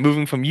 Cobra Kai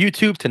moving from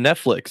YouTube to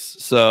Netflix.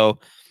 So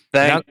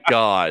thank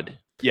God.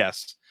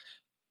 Yes.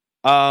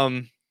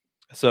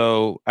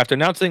 So after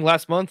announcing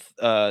last month,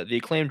 the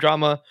acclaimed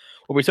drama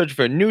will be searching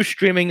for a new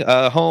streaming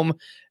home,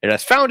 it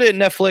has found it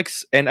in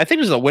Netflix, and I think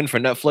this is a win for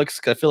Netflix,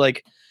 because I feel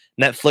like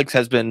Netflix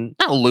has been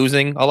not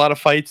losing a lot of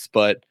fights,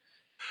 but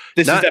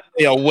this is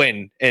definitely a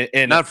win.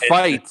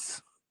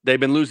 Fights. They've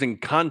been losing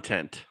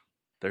content.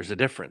 There's a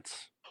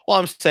difference. Well,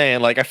 I'm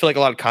saying, like, I feel like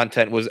a lot of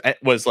content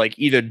was like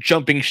either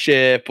jumping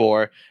ship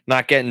or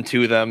not getting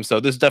to them. So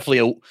this is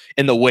definitely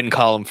in the win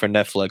column for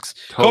Netflix.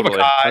 Totally,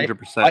 Cobra Kai,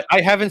 100%.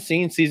 I haven't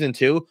seen season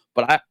 2,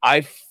 but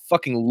I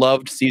fucking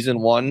loved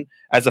season 1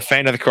 as a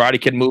fan of the Karate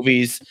Kid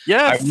movies.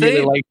 Yeah, I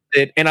really liked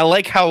it, and I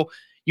like how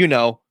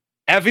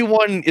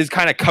everyone is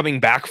kind of coming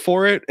back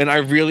for it, and I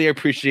really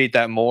appreciate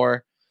that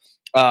more.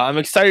 I'm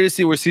excited to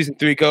see where season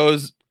 3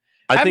 goes.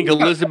 I think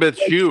Elizabeth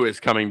Shue is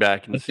coming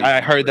back in season 3.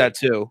 I heard that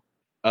too.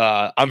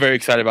 I'm very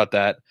excited about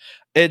that.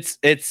 It's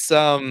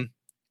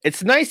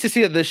nice to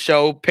see that this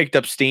show picked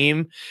up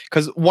steam,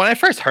 because when I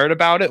first heard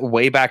about it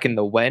way back in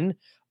the when,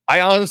 I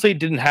honestly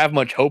didn't have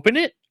much hope in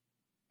it.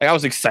 Like, I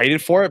was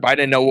excited for it, but I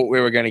didn't know what we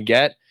were gonna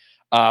get.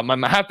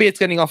 I'm happy it's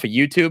getting off of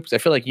YouTube, because I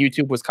feel like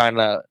YouTube was kind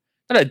of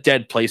not a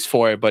dead place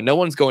for it, but no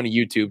one's going to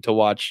YouTube to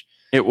watch.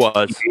 It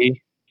was.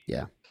 TV.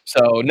 Yeah.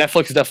 So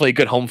Netflix is definitely a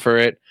good home for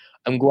it.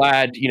 I'm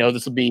glad,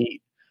 this will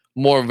be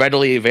more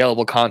readily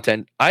available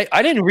content. I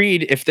didn't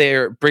read if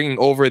they're bringing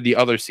over the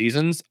other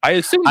seasons. I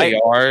assume they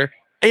are.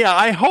 Yeah,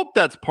 I hope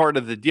that's part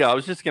of the deal. I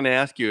was just going to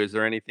ask you, is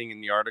there anything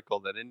in the article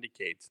that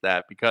indicates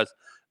that? Because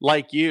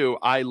like you,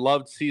 I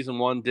loved season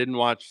 1, didn't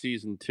watch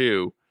season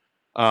 2.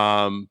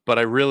 But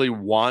I really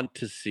want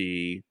to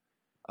see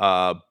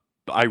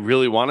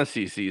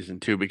season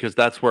 2, because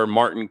that's where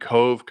Martin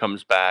Kove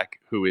comes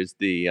back, who is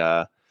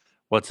the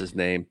what's his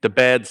name? The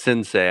bad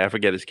sensei. I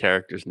forget his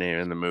character's name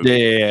in the movie.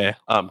 Yeah.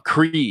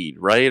 Creed,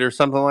 right? Or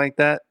something like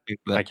that.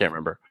 I can't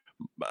remember.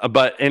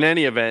 But in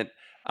any event,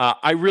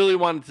 I really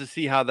wanted to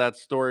see how that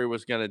story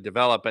was going to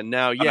develop. And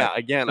now,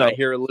 I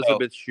hear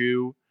Elizabeth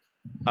Shue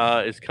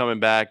is coming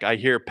back. I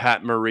hear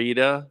Pat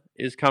Morita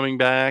is coming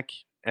back,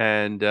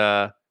 and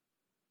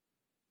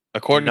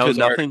according to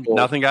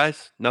nothing,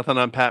 guys, nothing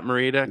on Pat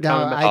Morita. No,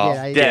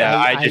 I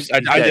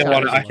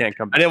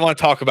didn't want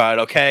to talk about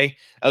it. Okay,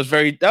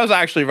 that was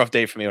actually a rough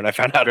day for me when I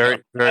found out.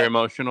 Very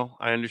emotional.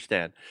 I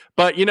understand,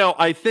 but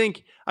I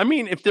think,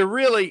 if they're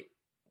really,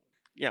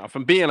 if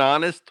I'm being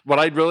honest, what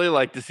I'd really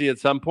like to see at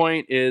some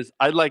point is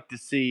I'd like to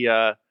see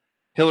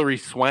Hilary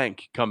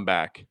Swank come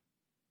back.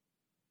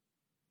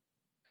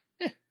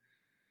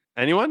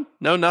 Anyone?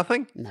 No,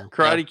 nothing? No.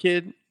 Karate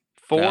Kid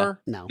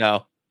 4?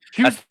 No.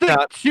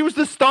 She was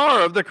the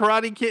star of the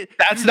Karate Kid.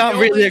 That's not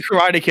really a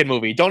Karate Kid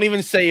movie. Don't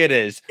even say it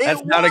is. It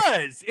was not a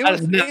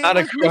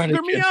Karate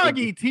Kid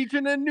Miyagi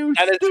teaching a new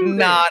student. That is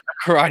not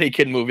a Karate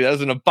Kid movie. That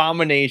is an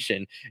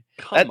abomination.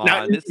 Come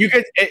on.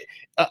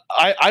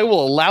 I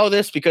will allow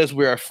this because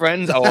we are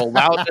friends. I will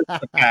allow this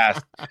to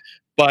pass.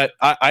 But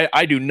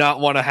I do not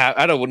want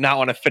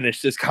to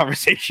finish this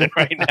conversation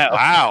right now.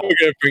 Wow.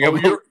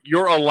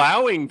 You're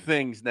allowing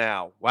things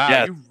now. Wow.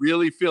 Yes. You're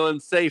really feeling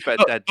safe at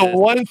that. The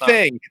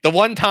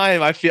one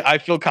time I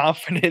feel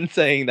confident in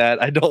saying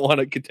that, I don't want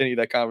to continue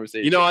that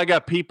conversation. I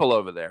got people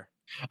over there.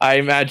 I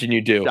imagine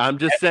you do. I'm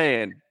just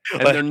saying.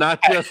 And they're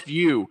not just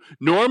you.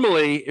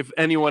 Normally, if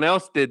anyone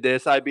else did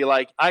this, I'd be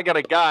like, I got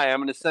a guy, I'm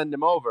going to send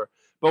him over.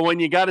 But when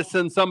you got to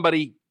send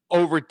somebody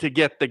over to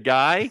get the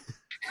guy,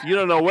 you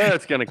don't know where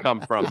it's going to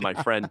come from, my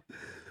friend.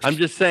 I'm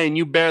just saying,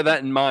 you bear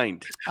that in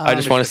mind. I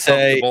just want to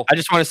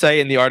say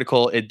in the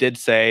article, it did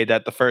say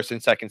that the first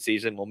and second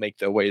season will make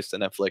their ways to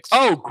Netflix.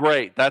 Oh,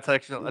 great. That's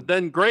excellent.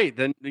 Then great.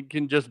 Then you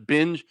can just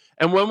binge.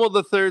 And when will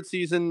the third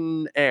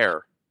season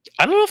air?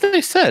 I don't know if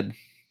they said.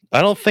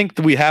 I don't think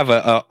that we have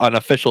an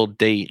official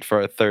date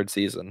for a third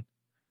season.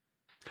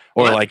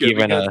 Or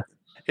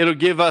it'll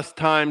give us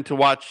time to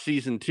watch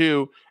season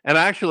 2. And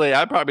actually,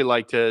 I'd probably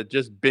like to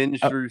just binge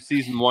through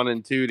season 1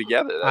 and 2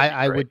 together.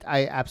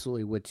 I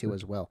absolutely would too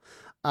as well.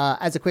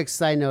 As a quick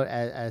side note,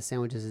 as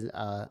Sandwich is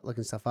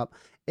looking stuff up,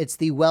 it's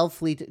the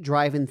Wellfleet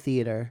Drive-In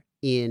Theater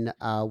in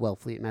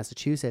Wellfleet,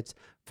 Massachusetts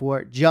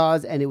for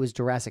Jaws, and it was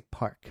Jurassic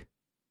Park.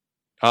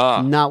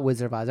 Not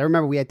Wizard of Oz. I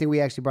remember I think we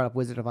actually brought up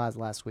Wizard of Oz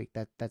last week.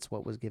 That's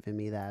what was giving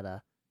me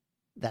that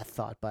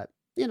thought. But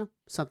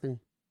something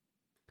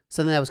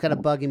that was kind of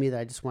bugging me that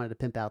I just wanted to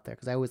pimp out there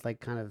because I always like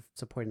kind of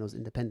supporting those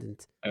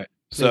independent. All right.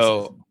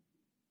 So,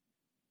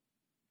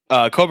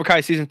 Cobra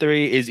Kai season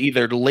 3 is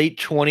either late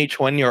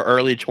 2020 or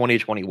early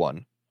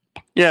 2021.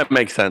 Yeah, it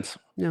makes sense.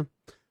 Yeah.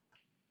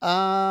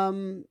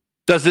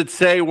 Does it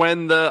say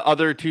when the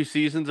other 2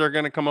 seasons are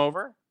going to come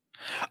over?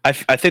 I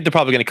think they're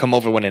probably going to come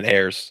over when it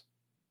airs.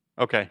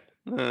 Okay.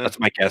 That's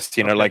my guess.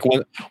 Like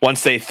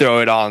once they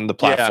throw it on the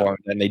platform,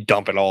 then they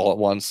dump it all at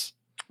once.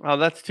 Oh,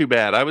 that's too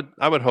bad. I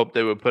would hope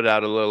they would put it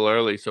out a little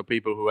early so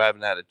people who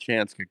haven't had a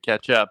chance could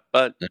catch up.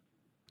 But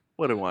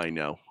what do I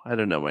know? I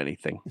don't know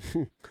anything.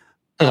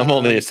 I'm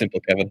only a simple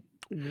Kevin.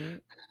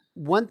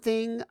 One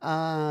thing,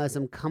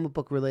 some comic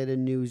book related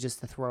news just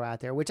to throw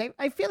out there, which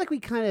I feel like we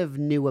kind of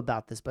knew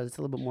about this, but it's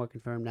a little bit more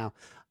confirmed now.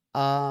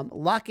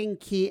 Lock and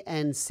Key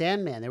and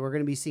Sandman, they were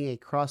going to be seeing a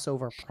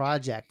crossover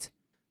project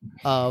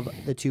of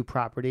the 2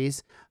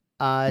 properties.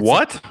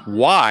 What?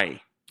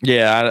 Why?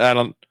 Yeah, I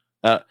don't.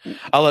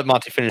 I'll let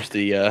Monty finish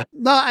the.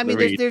 No, I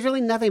mean, there's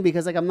really nothing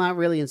because I'm not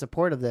really in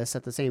support of this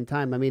at the same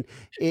time. I mean,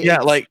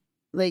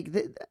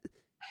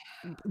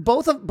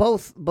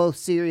 both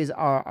series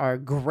are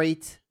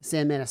great.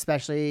 Sandman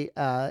especially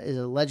is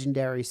a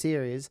legendary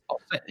series.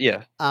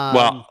 Yeah.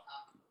 But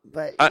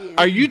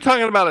are you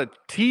talking about a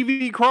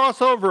TV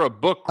crossover or a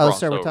book crossover? Oh,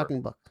 sir, we're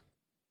talking book.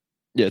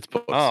 Yeah, it's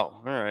books. Oh,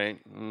 all right.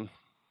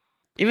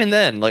 Even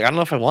then, I don't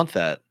know if I want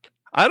that.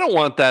 I don't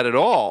want that at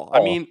all.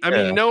 I mean,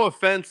 no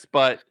offense,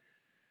 but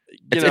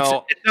it's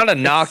not a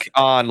knock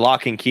on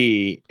Lock and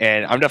Key,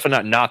 and I'm definitely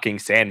not knocking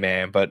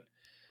Sandman, but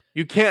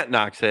you can't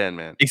knock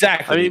Sandman.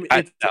 Exactly.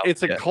 I mean,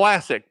 it's a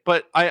classic,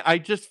 but I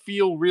just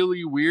feel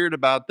really weird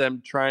about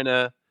them trying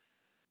to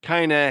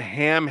kind of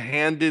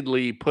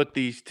ham-handedly put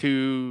these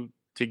 2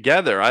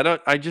 together.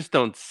 I just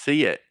don't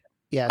see it.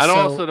 Yeah. I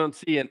also don't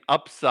see an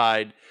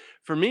upside.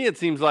 For me, it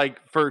seems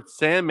like for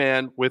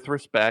Sandman, with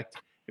respect,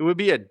 it would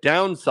be a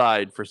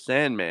downside for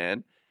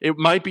Sandman. It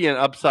might be an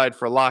upside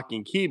for Lock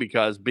and Key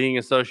because being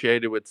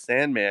associated with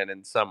Sandman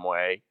in some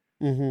way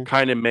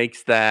kind of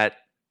makes that,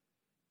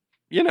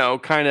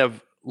 kind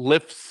of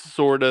lifts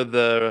sort of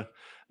the,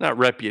 not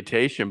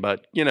reputation,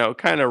 but,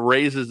 kind of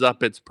raises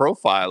up its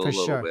profile a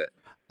little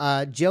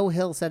bit. Joe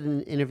Hill said in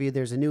an interview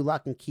there's a new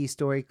Lock and Key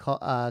story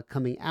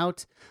coming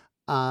out,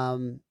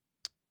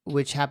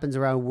 which happens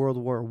around World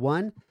War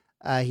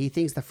I. He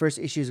thinks the first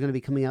issue is going to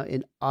be coming out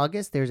in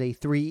August. There's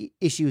 3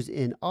 issues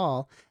in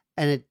all,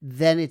 and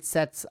then it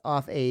sets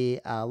off a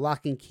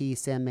Lock and Key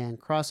Sandman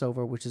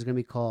crossover, which is going to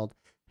be called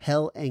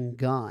Hell and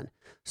Gone.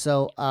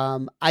 So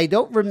I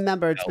don't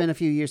remember. It's been a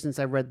few years since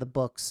I read the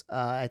books.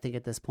 I think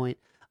at this point,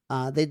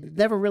 they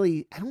never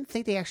really. I don't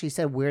think they actually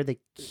said where the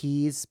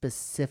keys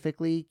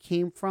specifically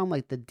came from,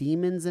 like the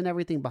demons and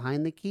everything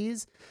behind the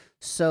keys.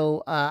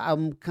 So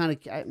I'm kind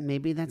of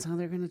maybe that's how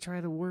they're going to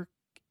try to work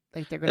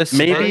Like they're gonna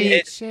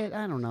maybe shit.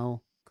 I don't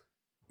know.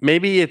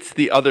 Maybe it's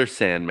the other Maybe it's the other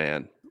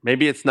Sandman.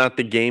 Maybe it's not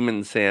the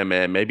Gaiman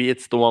Sandman. Maybe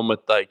it's the one with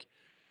like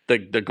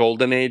the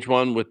Golden Age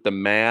one with the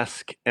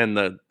mask and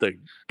the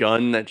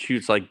gun that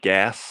shoots like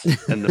gas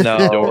and the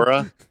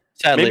fedora.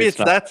 Sadly, maybe it's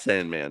that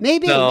Sandman.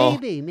 Maybe.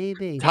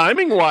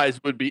 Timing wise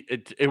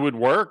it would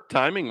work.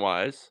 Timing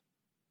wise.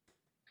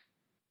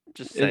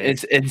 Just saying.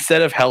 It's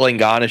instead of hell and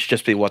gone, it's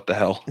just be what the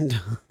hell.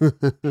 There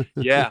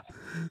Yeah.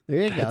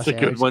 you go. That's a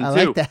Sandwich. good one I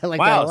too. like that. I like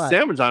wow, that a lot.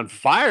 Sandwich on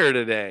fire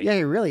today. Yeah,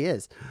 he really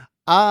is.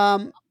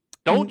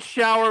 Don't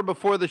shower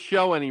before the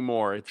show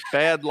anymore. It's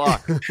bad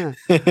luck.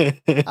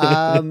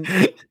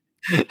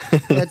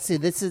 Let's see.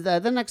 This is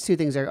the next two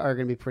things are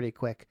going to be pretty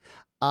quick.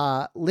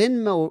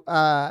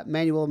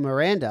 Lin-Manuel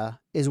Miranda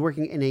is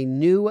working in a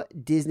new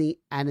Disney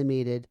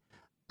animated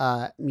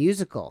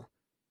musical.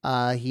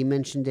 He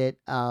mentioned it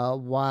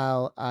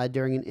while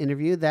during an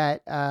interview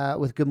that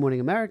with Good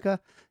Morning America,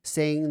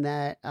 saying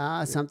that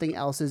something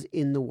else is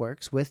in the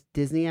works with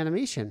Disney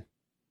Animation,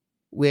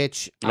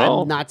 which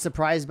I'm not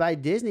surprised by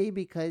Disney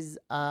because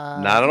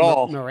not at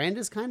all.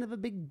 Miranda's kind of a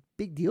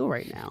big deal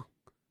right now.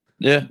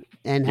 Yeah,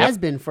 and has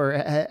been for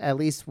at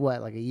least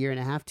like a year and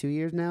a half, 2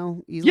 years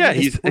now. Yeah,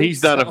 he's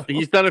done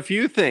a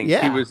few things.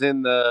 Yeah. He was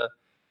in the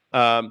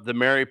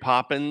Mary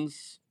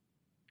Poppins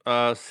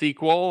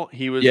sequel.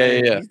 He was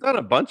he's done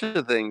a bunch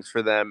of things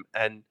for them,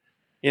 and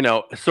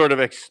sort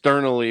of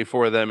externally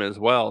for them as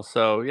well.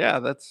 So yeah,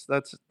 that's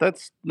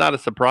not a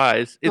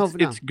surprise.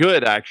 It's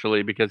good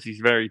actually because he's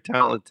very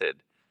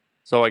talented.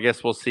 So I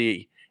guess we'll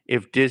see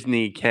if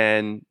Disney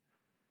can,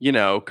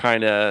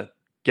 kind of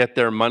get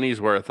their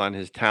money's worth on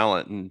his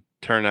talent and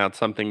turn out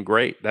something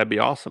great. That'd be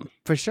awesome.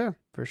 For sure.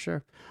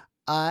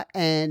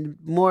 And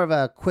more of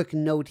a quick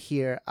note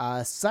here.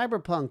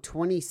 Cyberpunk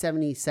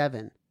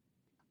 2077 is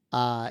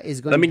going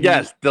to be... Let me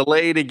guess.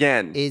 Delayed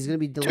again. Is going to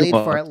be delayed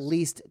for at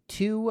least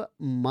 2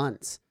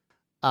 months.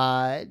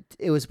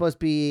 It was supposed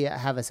to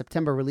have a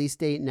September release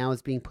date. Now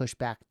it's being pushed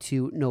back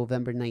to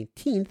November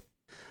 19th.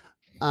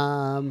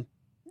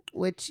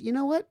 Which, you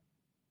know what?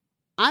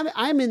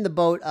 I'm in the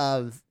boat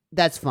of...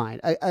 That's fine.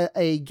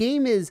 A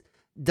game is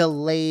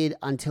delayed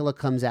until it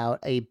comes out.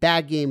 A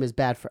bad game is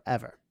bad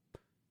forever.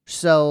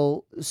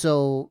 So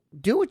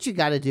do what you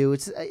got to do.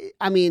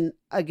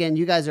 Again,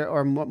 you guys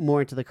are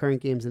more into the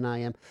current games than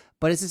I am,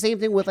 but it's the same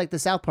thing with like the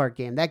South Park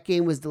game. That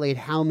game was delayed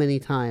how many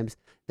times?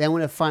 Then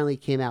when it finally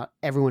came out,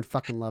 everyone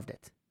fucking loved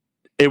it.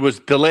 It was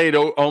delayed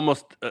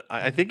almost.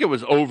 I think it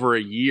was over a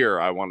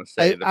year. I want to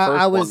say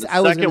I was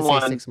going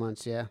to say 6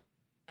 months. Yeah.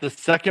 The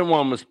second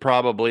one was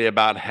probably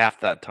about half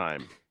that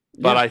time.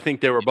 But I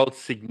think they were both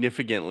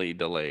significantly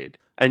delayed.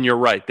 And you're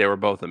right, they were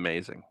both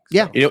amazing.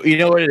 So. Yeah. You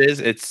know what it is?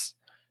 It's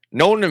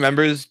no one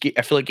remembers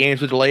I feel like games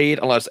were delayed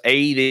unless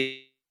A, they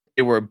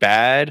were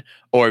bad,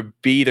 or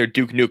B, they're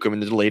Duke Nukem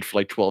and they're delayed for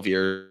like 12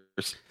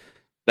 years.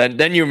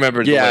 Then you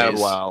remember delays. Yeah,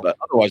 wow. But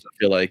otherwise I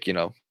feel like,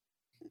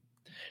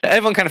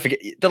 everyone kind of forget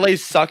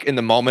delays suck in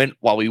the moment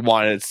while we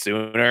wanted it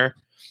sooner.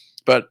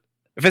 But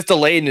if it's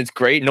delayed and it's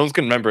great, no one's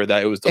gonna remember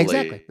that it was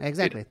delayed.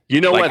 Exactly.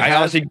 What? I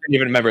honestly didn't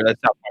even remember that's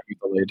how it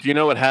was delayed. Do you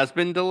know what has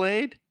been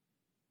delayed?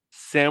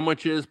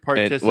 Sandwich's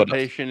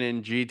participation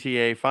in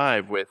GTA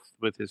 5 with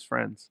his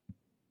friends.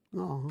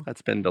 Oh,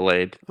 that's been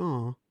delayed.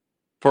 Oh,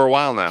 for a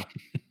while now.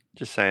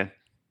 Just saying.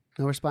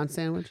 No response,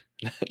 Sandwich.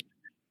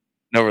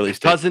 No release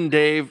date. Cousin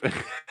Dave.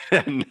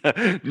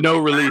 No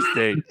release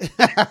date.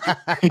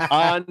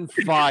 On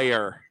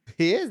fire.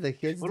 He is. The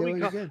kid's doing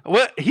good.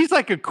 What? He's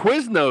like a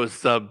Quiznos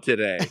sub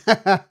today.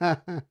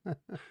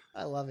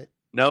 I love it.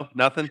 No,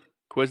 nothing.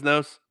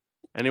 Quiznos.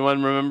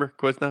 Anyone remember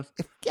Quiznos?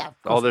 Yeah.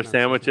 All their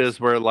sandwiches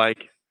were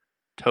like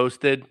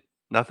toasted.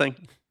 Nothing.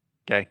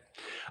 Okay.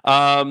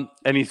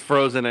 And he's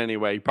frozen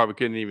anyway. You probably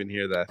couldn't even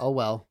hear that. Oh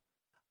well.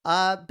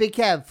 Big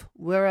Kev,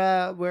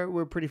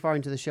 we're pretty far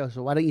into the show,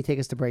 so why don't you take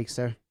us to break,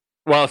 sir?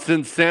 Well,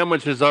 since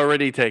Sandwich has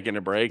already taken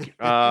a break,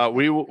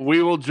 we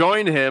will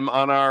join him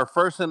on our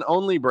first and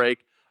only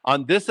break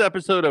on this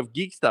episode of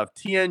Geek Stuff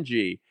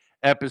TNG,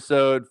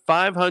 episode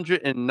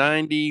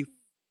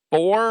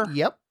 594.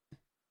 Yep.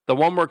 The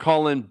one we're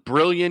calling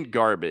Brilliant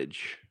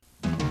Garbage.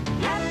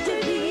 After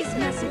these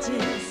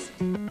messages,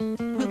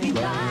 we'll be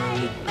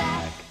right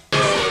back.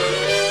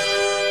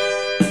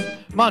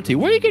 Monty,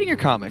 where are you getting your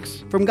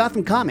comics? From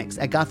Gotham Comics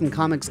at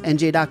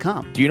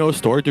GothamComicsNJ.com. Do you know a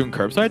store doing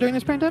curbside during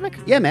this pandemic?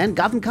 Yeah, man.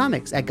 Gotham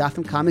Comics at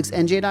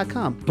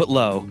GothamComicsNJ.com. But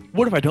Lo,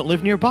 what if I don't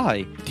live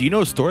nearby? Do you know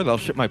a store that'll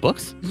ship my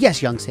books?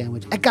 Yes, young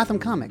sandwich. At Gotham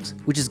Comics,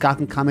 which is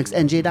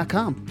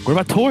GothamComicsNJ.com. What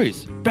about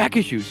toys, back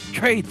issues,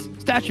 trades,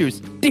 statues,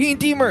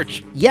 D&D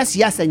merch? Yes,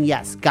 yes, and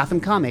yes. Gotham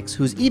Comics,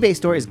 whose eBay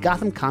store is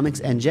Gotham Comics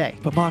NJ.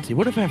 But Monty,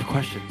 what if I have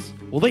questions?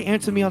 Will they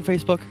answer me on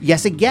Facebook?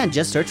 Yes, again,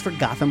 just search for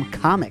Gotham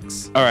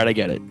Comics. All right, I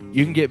get it.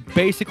 You can get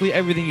basically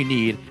everything you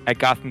need at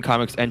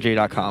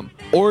GothamComicsNJ.com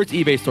or its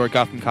eBay store,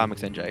 Gotham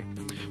Comics NJ.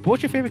 But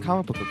what's your favorite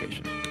comic book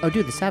location? Oh,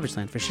 dude, the Savage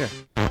Land, for sure.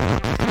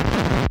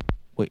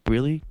 Wait,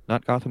 really?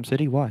 Not Gotham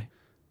City? Why?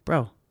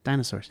 Bro,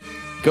 dinosaurs.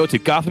 Go to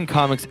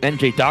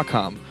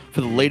GothamComicsNJ.com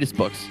for the latest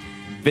books,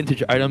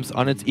 vintage items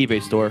on its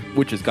eBay store,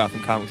 which is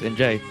Gotham Comics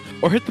NJ,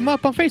 or hit them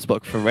up on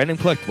Facebook for random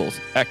collectibles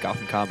at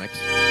Gotham Comics.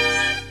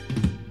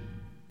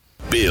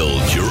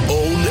 Build your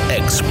own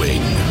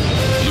X-Wing.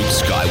 Luke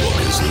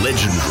Skywalker's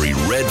legendary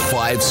Red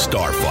 5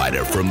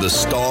 starfighter from the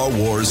Star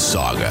Wars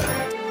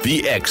saga.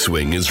 The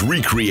X-Wing is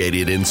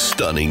recreated in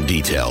stunning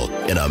detail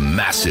in a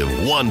massive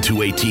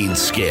 1:18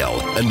 scale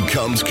and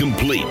comes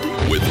complete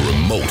with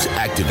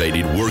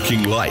remote-activated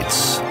working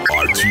lights,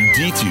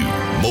 R2-D2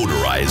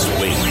 motorized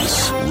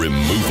wings,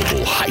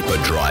 removable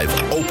hyperdrive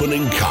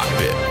opening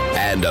cockpit,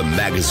 and a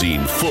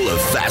magazine full of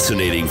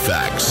fascinating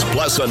facts,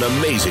 plus an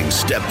amazing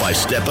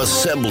step-by-step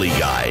assembly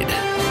guide.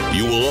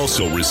 You will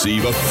also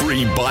receive a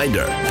free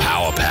binder,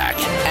 power pack,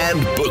 and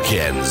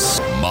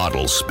bookends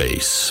model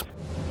space.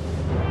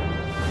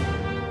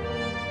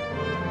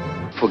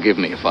 Forgive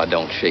me if I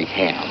don't shake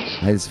hands.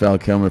 Hi, it's Val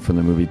Kilmer from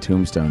the movie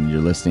Tombstone.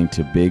 You're listening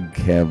to Big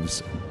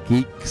Kev's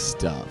Geek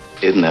Stuff.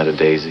 Isn't that a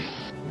daisy?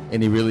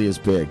 And he really is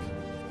big.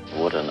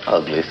 What an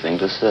ugly thing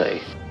to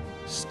say.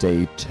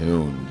 Stay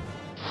tuned.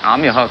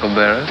 I'm your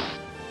huckleberry.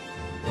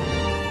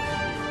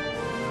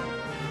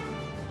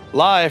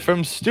 Live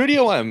from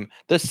Studio M,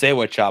 the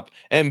Sandwich Shop,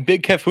 and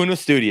Big Kefuna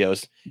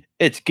Studios,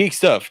 it's Geek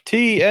Stuff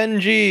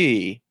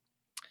TNG.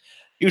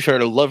 You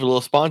heard a lovely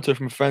little sponsor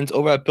from friends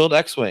over at Build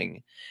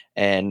X-Wing.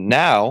 And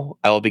now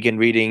I will begin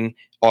reading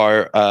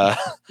our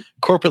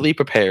corporately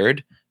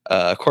prepared,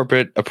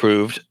 corporate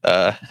approved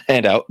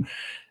handout.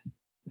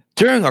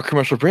 During our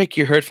commercial break,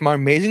 you heard from our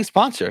amazing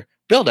sponsor,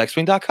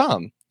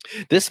 BuildXwing.com.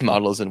 This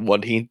model is in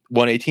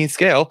 1/18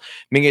 scale,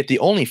 making it the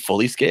only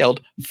fully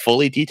scaled,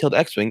 fully detailed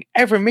X-Wing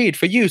ever made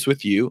for use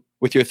with your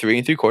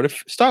 3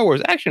 3/4 Star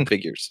Wars action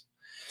figures.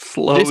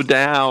 Slow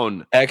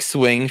down.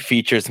 X-Wing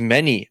features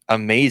many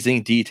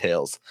amazing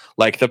details,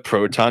 like the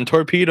proton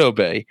torpedo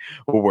bay,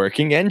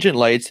 working engine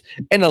lights,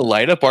 and a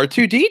light-up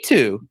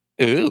R2-D2.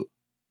 Ooh.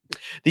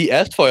 The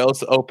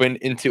S-foils open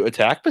into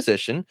attack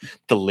position,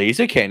 the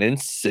laser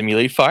cannons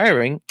simulate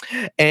firing,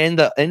 and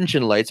the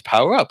engine lights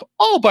power up,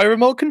 all by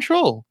remote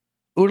control.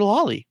 Oodle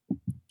ollie.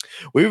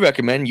 We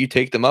recommend you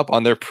take them up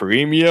on their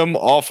premium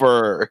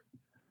offer.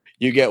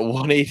 You get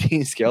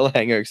 1/18 scale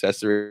hanger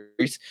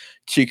accessories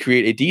to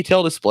create a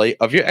detailed display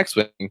of your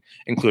X-Wing,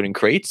 including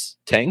crates,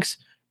 tanks,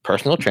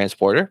 personal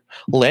transporter,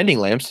 landing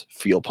lamps,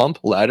 fuel pump,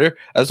 ladder,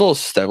 as well as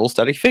several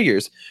static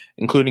figures,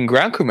 including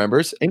ground crew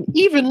members and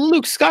even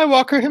Luke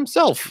Skywalker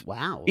himself.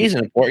 Wow. He's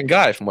an important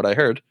guy from what I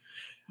heard.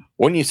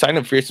 When you sign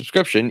up for your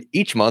subscription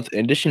each month,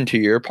 in addition to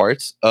your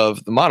parts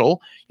of the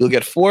model, you'll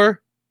get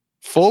 4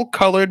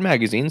 full-colored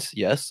magazines,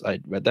 yes, I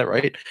read that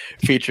right,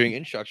 featuring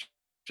instructions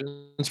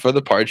for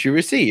the parts you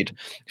received,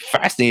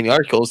 fascinating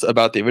articles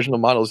about the original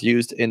models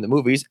used in the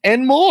movies,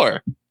 and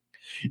more.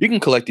 You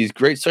can collect these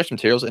great source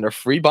materials in a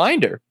free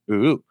binder,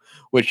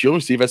 which you'll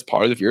receive as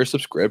part of your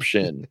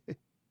subscription.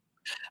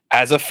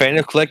 As a fan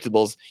of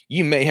collectibles,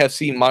 you may have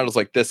seen models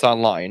like this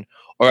online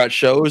or at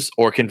shows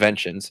or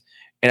conventions,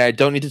 and I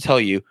don't need to tell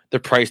you, the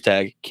price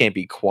tag can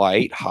be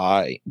quite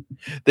high.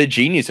 The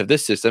genius of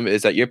this system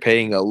is that you're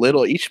paying a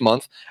little each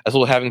month as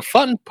well as having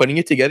fun putting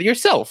it together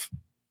yourself.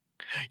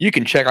 You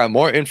can check out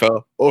more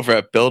info over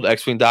at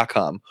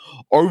buildxwing.com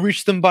or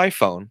reach them by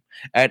phone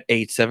at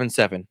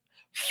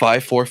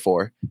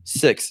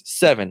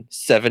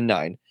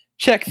 877-544-6779.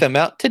 Check them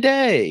out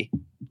today.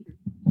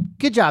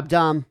 Good job,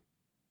 Dom.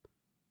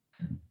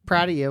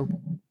 Proud of you.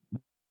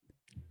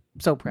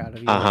 So proud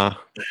of you. Oh,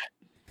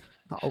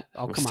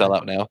 I'm come still on.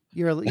 out now.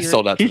 You're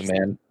Sold out to the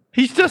man.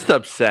 He's just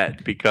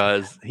upset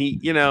because he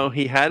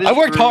had his I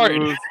worked hard.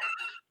 groove.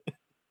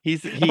 He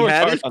worked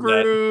had hard his on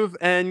that. groove,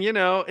 and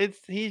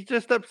he's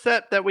just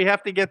upset that we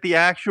have to get the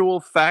actual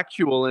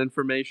factual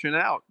information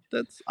out.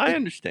 I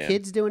understand.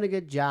 Kid's doing a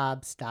good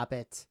job. Stop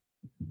it.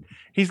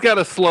 He's got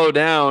to slow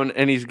down,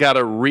 and he's got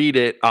to read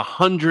it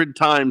 100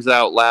 times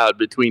out loud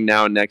between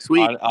now and next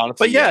week.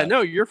 Honestly, But yeah,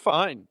 no, you're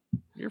fine.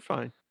 You're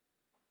fine.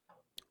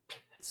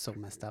 So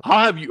messed up.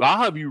 I'll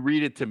have you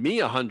read it to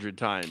me 100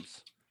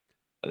 times.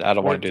 I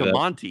don't want to do that.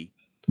 Monty.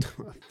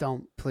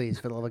 Don't, please,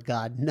 for the love of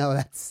God. No,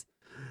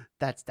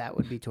 that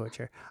would be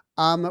torture.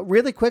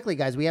 Really quickly,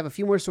 guys, we have a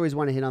few more stories we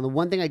want to hit on. The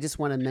one thing I just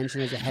want to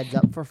mention as a heads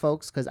up for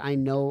folks, because I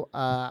know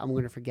I'm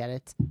going to forget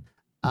it.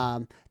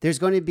 There's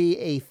going to be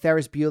a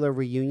Ferris Bueller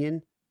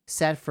reunion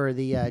set for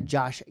the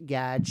Josh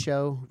Gad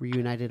show,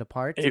 Reunited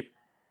Apart.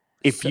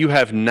 If you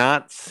have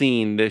not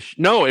seen this,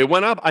 no, it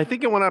went up. I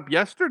think it went up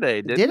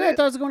yesterday. Didn't it? I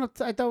thought it was going up.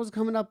 I thought it was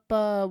coming up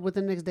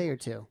within the next day or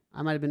two.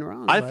 I might have been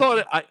wrong.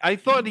 I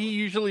thought he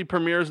usually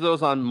premieres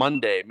those on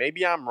Monday.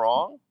 Maybe I'm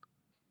wrong.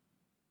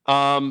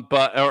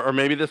 But or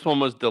maybe this one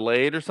was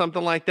delayed or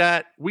something like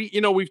that.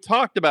 We've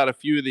talked about a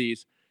few of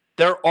these.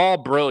 They're all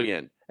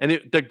brilliant, and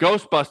the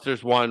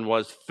Ghostbusters one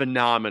was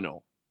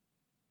phenomenal.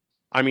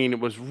 I mean, it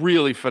was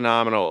really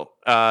phenomenal.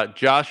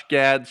 Josh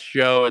Gad's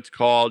show. It's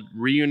called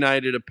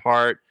Reunited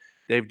Apart.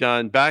 They've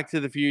done Back to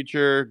the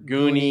Future,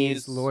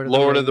 Goonies,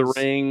 Lord of the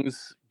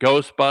Rings,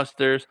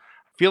 Ghostbusters.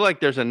 I feel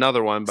like there's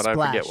another one, but Splash.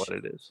 I forget what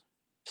it is.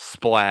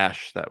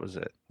 Splash. That was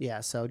it.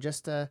 Yeah. So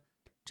just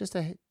just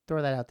to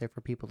throw that out there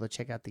for people to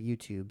check out the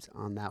YouTubes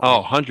on that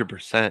Oh, one.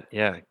 100%.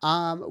 Yeah.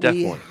 We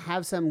definitely.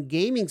 have some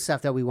gaming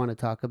stuff that we want to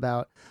talk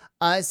about.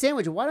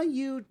 Sandwich, why don't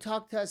you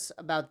talk to us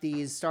about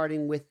these,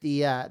 starting with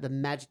the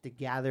Magic the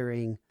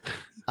Gathering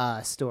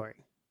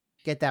story?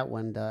 Get that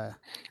one. All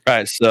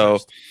right, so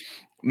first.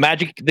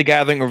 Magic the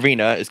Gathering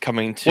Arena is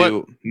coming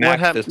to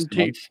Mac this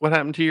month. What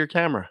happened to your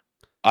camera?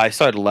 I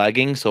started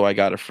lagging, so I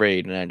got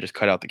afraid and I just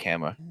cut out the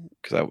camera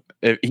because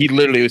he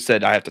literally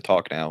said I have to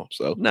talk now.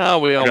 So No,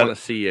 we all want to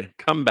see you.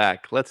 Come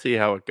back. Let's see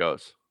how it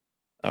goes.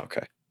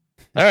 okay,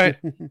 all right.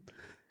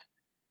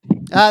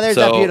 There's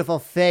that beautiful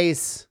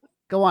face.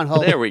 Go on,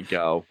 Hope. There we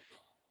go.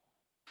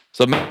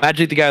 So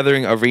Magic the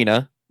Gathering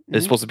Arena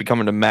is supposed to be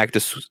coming to Mac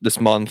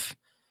this month,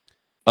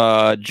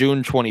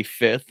 June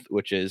 25th,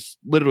 which is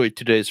literally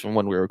 2 days from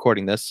when we're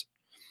recording this.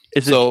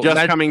 Is it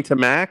just coming to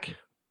Mac?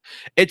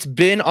 It's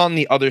been on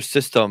the other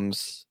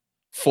systems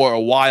for a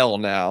while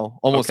now,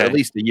 almost at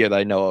least a year that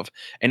I know of,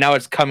 and now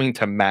it's coming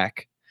to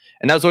Mac.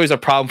 And that was always a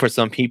problem for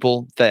some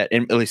people that,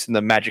 at least in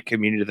the Magic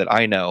community that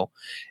I know,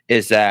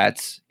 is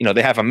that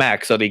they have a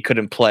Mac, so they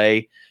couldn't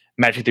play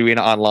Magic the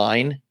Arena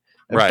online.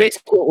 Right.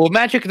 Basically, what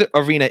Magic the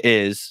Arena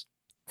is,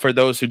 for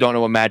those who don't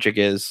know what Magic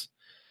is,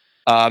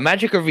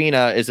 Magic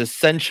Arena is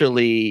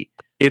essentially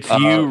it's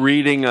you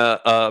reading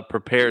a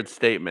prepared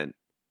statement.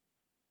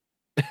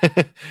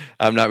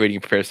 I'm not reading a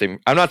prepared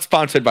statement. I'm not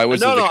sponsored by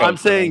Wizards of the Coast. No, I'm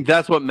saying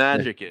that's what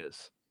Magic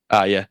is.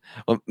 Yeah.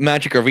 Well,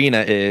 Magic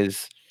Arena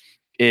is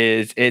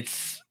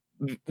it's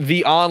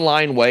the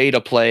online way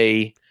to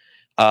play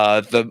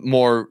the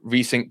more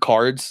recent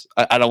cards.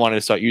 I don't want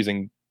to start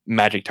using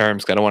Magic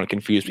terms because I don't want to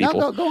confuse people.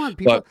 No, go on.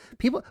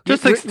 People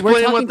just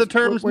explain what the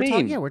terms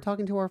mean. We're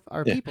talking to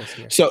our peoples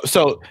here. So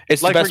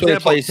it's like, the best for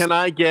example, way to play. Can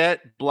I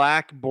get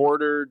black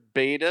bordered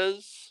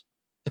betas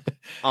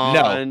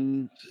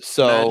on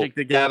Magic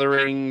the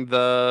Gathering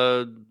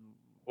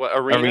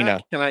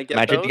arena? Can I get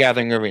Magic those? the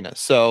Gathering Arena?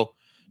 So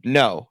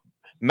no.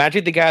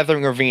 Magic the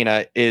Gathering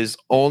Arena is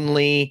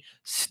only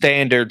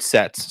standard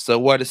sets. So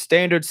what a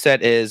standard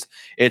set is,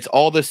 it's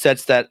all the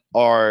sets that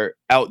are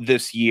out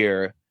this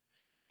year,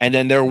 and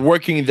then they're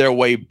working their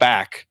way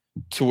back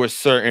to a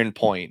certain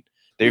point.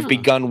 They've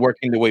begun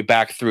working their way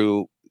back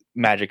through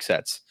Magic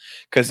sets.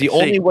 Because the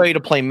only way to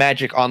play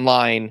Magic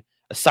online,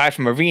 aside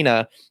from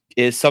Arena,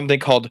 is something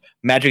called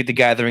Magic the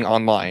Gathering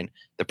Online.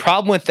 The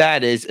problem with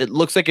that is it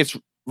looks like it's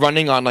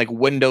running on like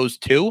Windows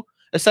 2.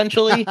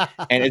 Essentially,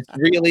 and it's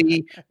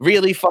really,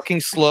 really fucking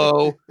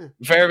slow.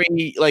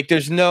 Very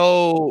there's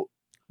no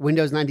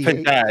Windows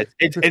 98.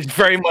 It's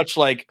very much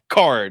like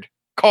card.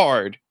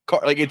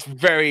 Like it's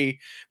very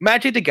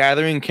Magic the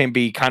Gathering can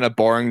be kind of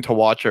boring to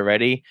watch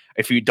already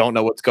if you don't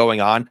know what's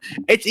going on.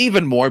 It's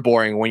even more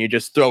boring when you're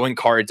just throwing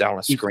cards on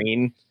a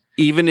screen.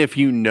 Even if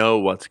you know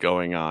what's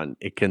going on,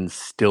 it can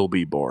still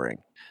be boring.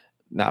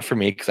 Not for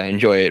me because I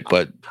enjoy it,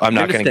 but I'm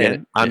not going to get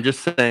it. I'm just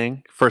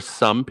saying for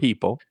some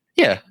people.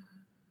 Yeah.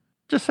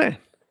 Just saying.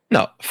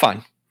 No,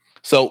 fine.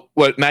 So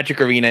what Magic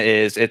Arena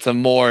is, it's a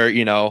more,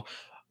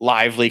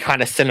 lively,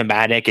 kind of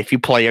cinematic. If you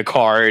play a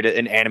card,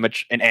 an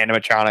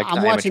animatronic.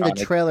 I'm watching the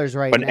trailers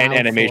right now. An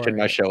animation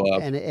might show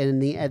up.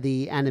 And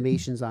the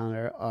animations on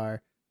it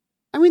are,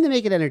 I mean, they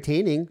make it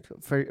entertaining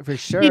for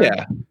sure.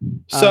 Yeah.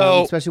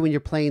 So especially when you're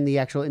playing the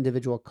actual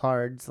individual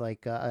cards,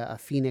 like a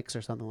Phoenix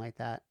or something like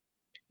that.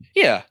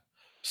 Yeah.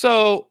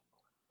 So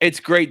it's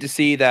great to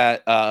see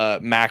that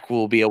Mac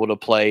will be able to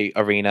play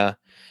Arena.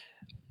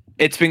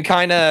 It's been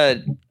kind of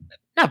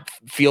not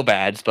feel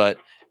bads, but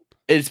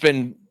it's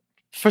been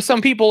for some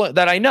people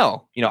that I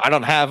know. They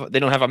don't have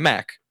a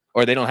Mac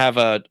or they don't have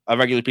a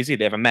regular PC.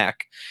 They have a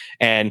Mac,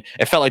 and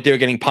it felt like they were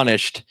getting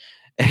punished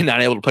and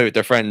not able to play with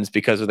their friends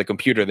because of the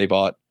computer they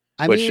bought.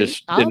 I'd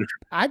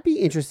be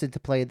interested to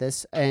play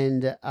this,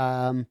 and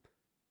I'm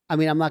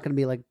not going to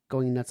be like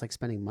going nuts, like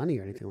spending money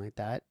or anything like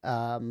that.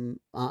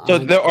 So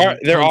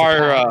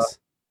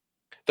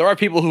there are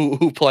people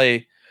who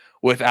play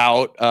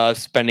without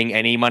spending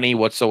any money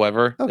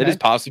whatsoever. Okay. It is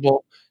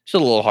possible. It's a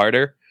little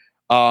harder.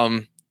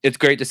 It's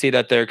great to see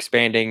that they're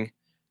expanding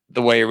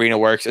the way Arena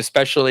works,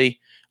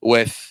 especially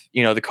with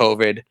the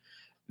COVID.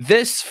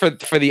 This for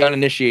the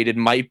uninitiated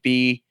might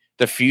be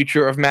the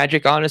future of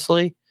Magic,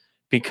 honestly,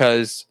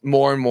 because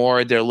more and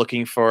more they're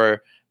looking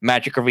for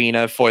Magic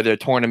Arena for their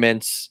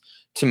tournaments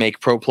to make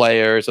pro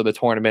players, or the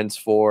tournaments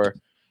for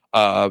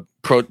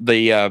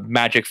the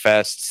Magic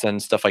Fests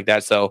and stuff like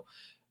that. So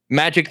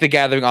Magic the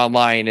Gathering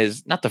Online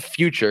is not the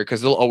future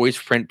because they'll always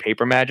print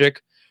paper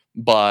Magic,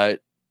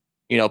 but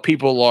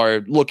people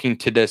are looking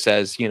to this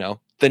as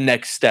the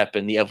next step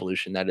in the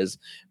evolution that is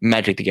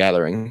Magic the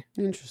Gathering.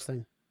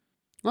 Interesting.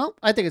 Well,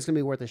 I think it's gonna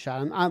be worth a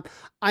shot.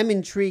 I'm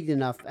intrigued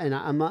enough, and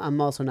I'm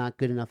also not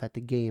good enough at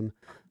the game,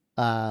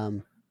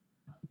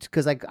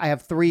 because I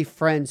have 3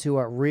 friends who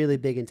are really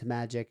big into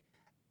Magic,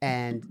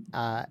 and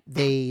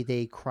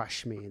they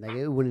crush me. Like,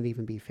 it wouldn't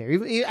even be fair.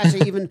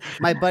 Even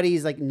my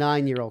buddy's like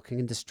 9-year-old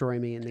can destroy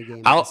me in the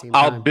game.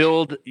 I'll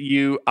build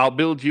you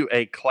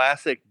a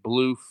classic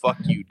blue fuck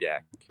you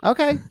deck.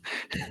 Okay.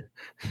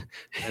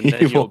 And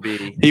then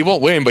he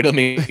won't win, but he'll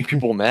make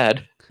people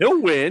mad.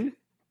 He'll win.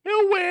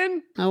 He'll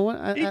win.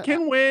 He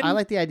can win. I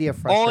like the idea of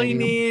frustrating All he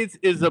needs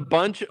is a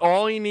bunch.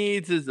 All he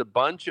needs is a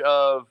bunch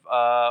of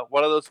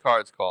what are those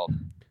cards called?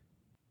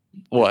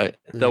 What?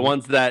 The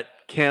ones that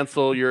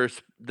cancel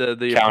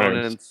the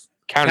opponent's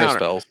counter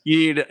spells.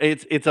 You need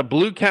it's a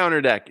blue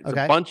counter deck. It's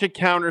a bunch of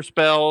counter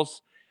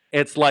spells.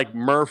 It's like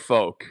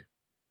Merfolk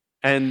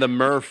and the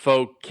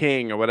Merfolk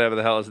King or whatever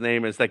the hell his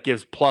name is that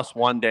gives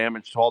 +1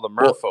 damage to all the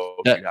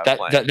Merfolk.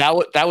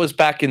 That was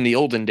back in the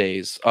olden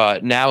days.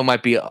 Now it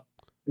might be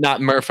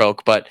not Merfolk,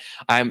 but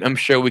I'm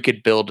sure we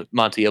could build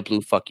Monty a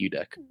blue fuck you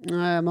deck.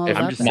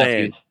 I'm just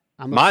saying.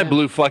 My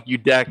blue fuck you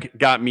deck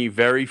got me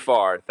very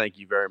far. Thank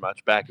you very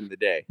much. Back in the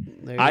day,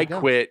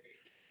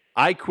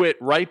 I quit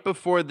right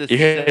before this. You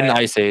hit an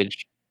Ice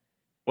Age.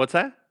 What's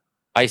that?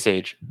 Ice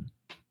Age.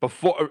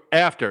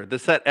 After the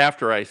set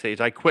after Ice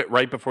Age, I quit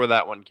right before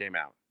that one came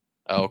out.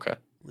 Oh, okay.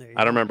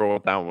 I don't remember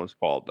what that one was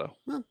called though.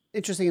 Well,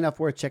 interesting enough,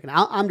 worth checking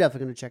out. I'm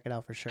definitely going to check it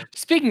out for sure.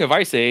 Speaking of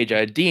Ice Age,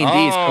 D&D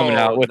is coming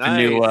out with a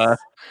new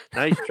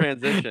nice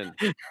transition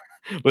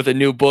with a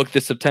new book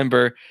this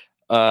September.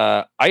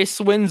 Ice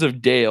Winds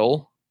of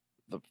Dale,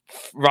 the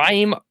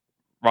Rime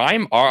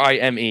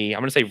R-I-M-E. I'm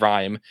going to say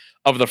Rime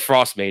of the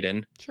Frost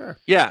Maiden. Sure.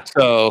 Yeah.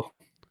 So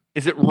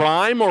is it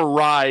Rime or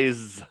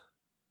Rise?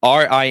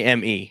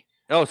 R-I-M-E.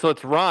 Oh, so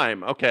it's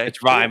Rime. Okay.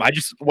 It's Rime.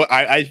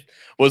 I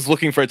was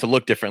looking for it to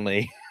look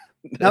differently.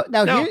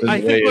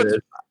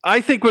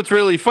 I think what's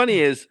really funny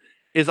is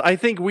I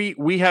think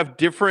we have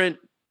different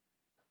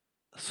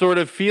sort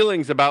of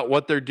feelings about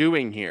what they're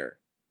doing here.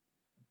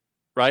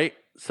 Right?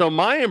 So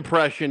my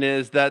impression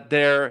is that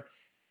they're,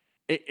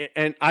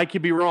 and I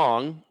could be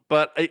wrong,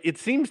 but it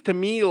seems to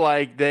me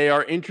like they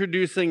are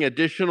introducing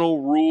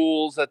additional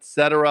rules,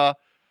 etc.,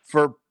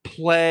 for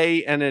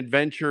play and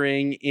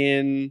adventuring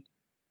in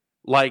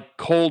like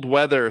cold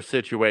weather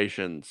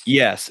situations.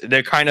 Yes,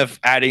 they're kind of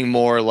adding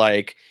more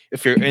like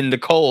if you're in the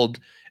cold,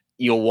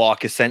 you'll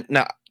walk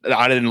Now,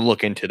 I didn't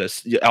look into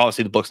this.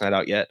 Obviously, the book's not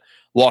out yet.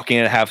 Walking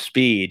at half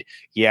speed,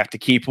 you have to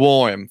keep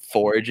warm,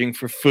 foraging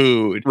for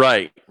food,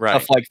 right,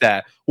 stuff like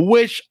that.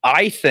 Which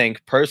I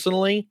think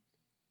personally,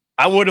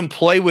 I wouldn't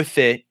play with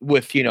it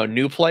with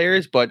new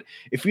players. But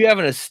if you have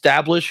an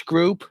established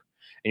group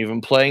and you've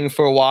been playing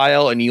for a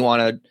while and you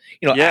want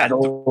to add a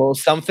little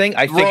something,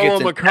 I think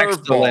it's an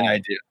excellent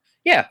idea.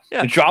 Yeah.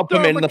 Drop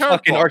them in the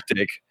fucking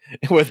Arctic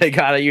where they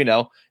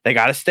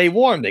gotta stay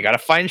warm, they gotta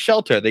find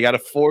shelter, they gotta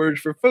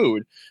forage for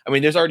food. I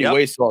mean, there's already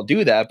ways to all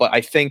do that, but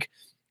I think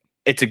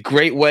it's a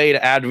great way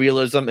to add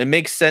realism. It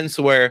makes sense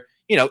where,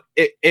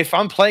 if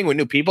I'm playing with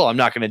new people, I'm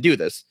not going to do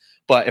this.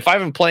 But if I've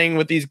been playing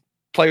with these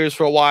players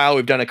for a while,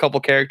 we've done a couple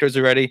characters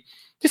already,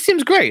 this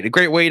seems great. A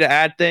great way to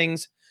add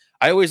things.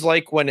 I always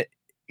like when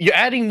you're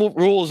adding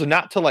rules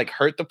not to like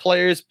hurt the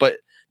players, but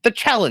to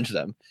challenge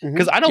them.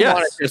 Because I don't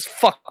want to just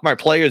fuck my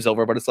players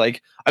over, but it's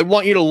like, I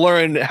want you to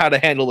learn how to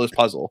handle this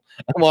puzzle.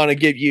 I want to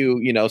give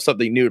you,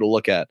 something new to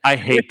look at. I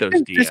hate those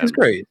DMs. This is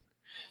great.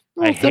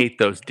 I hate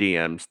those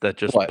DMs that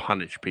just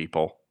punish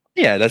people.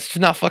 Yeah, that's just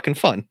not fucking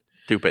fun.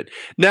 Stupid.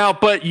 Now,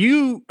 but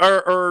you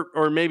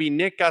or maybe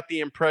Nick got the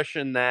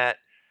impression that,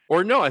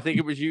 or no, I think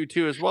it was you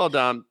too as well,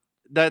 Dom,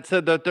 that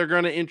said that they're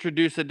going to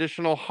introduce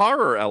additional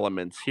horror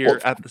elements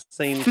here at the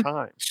same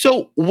time.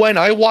 So when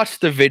I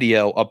watched the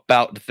video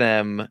about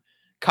them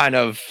kind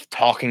of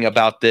talking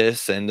about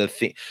this and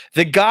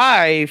the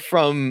guy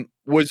from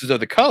Wizards of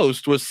the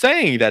Coast was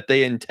saying that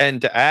they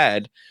intend to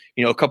add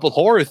a couple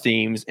horror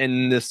themes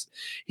in this.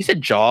 He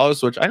said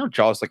Jaws, which I know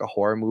Jaws is like a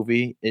horror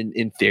movie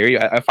in theory.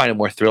 I find it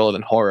more thriller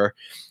than horror,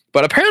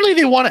 but apparently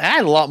they want to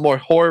add a lot more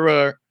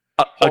horror.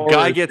 A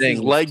guy gets his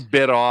leg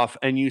bit off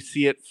and you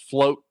see it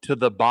float to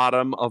the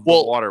bottom of the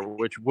water,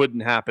 which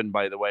wouldn't happen,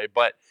 by the way,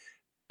 but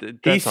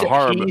that's a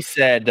horror movie. He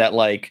said that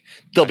like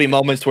there'll be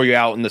moments where you're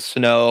out in the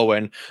snow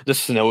and the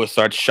snow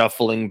starts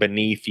shuffling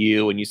beneath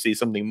you and you see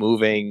something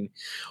moving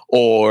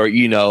or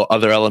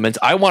other elements.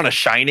 I want a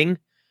Shining,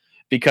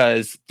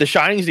 because The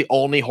Shining is the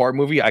only horror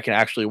movie I can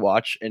actually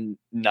watch and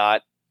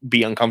not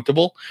be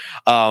uncomfortable.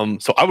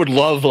 So I would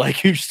love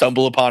like you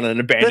stumble upon an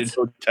abandoned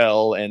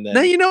hotel and then.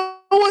 Now you know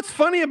what's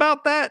funny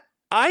about that?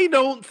 I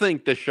don't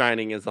think The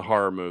Shining is a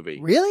horror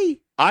movie.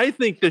 Really? I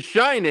think The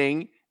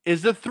Shining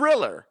is a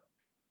thriller.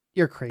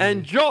 You're crazy.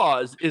 And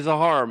Jaws is a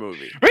horror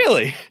movie.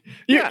 Really?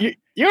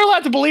 You're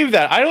allowed to believe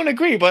that. I don't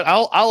agree, but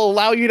I'll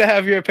allow you to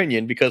have your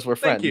opinion because we're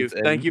friends.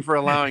 Thank you for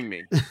allowing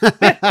me.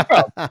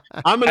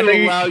 I'm going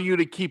to allow you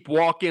to keep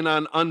walking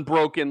on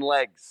unbroken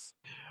legs.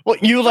 Well,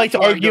 you like to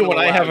argue when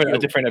I have a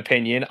different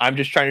opinion. I'm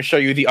just trying to show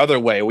you the other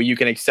way where you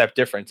can accept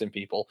difference in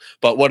people.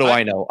 But what do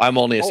I know? I'm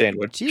only a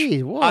sandwich.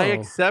 Geez, whoa. I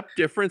accept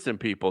difference in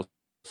people,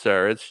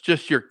 sir. It's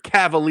just your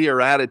cavalier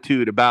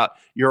attitude about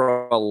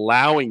you're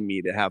allowing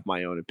me to have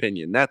my own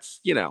opinion. That's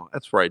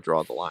where I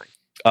draw the line.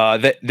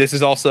 This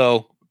is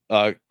also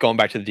going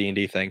back to the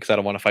D&D thing because I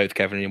don't want to fight with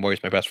Kevin anymore.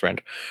 He's my best friend.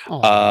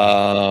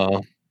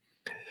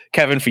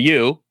 Kevin, for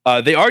you,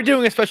 they are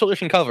doing a special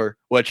edition cover,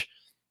 which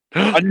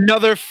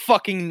another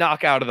fucking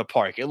knockout of the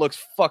park. It looks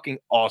fucking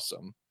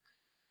awesome.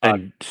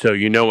 And so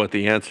you know what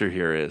the answer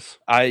here is.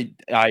 I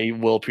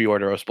will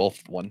pre-order us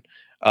both one.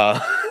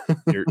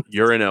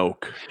 You're an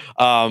oak.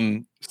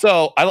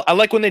 So I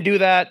like when they do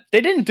that.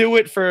 They didn't do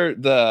it for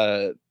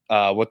the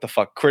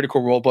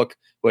Critical Role book,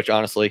 which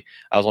honestly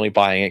I was only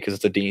buying it because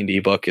it's a D&D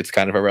book. It's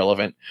kind of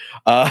irrelevant.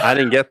 I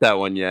didn't get that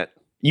one yet.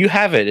 You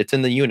have it. It's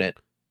in the unit.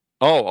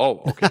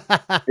 Oh, okay.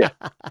 Yeah.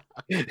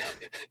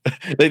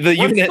 the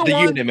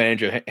unit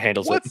manager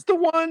handles it. What's the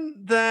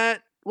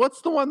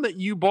one that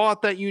you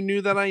bought that you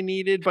knew that I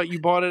needed, but you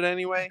bought it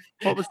anyway?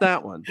 What was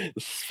that one?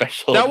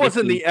 Special. That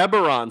wasn't the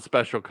Eberron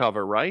special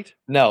cover, right?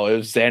 No, it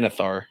was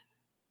Xanathar.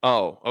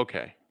 Oh,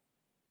 okay.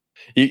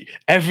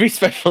 Every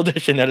special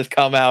edition that has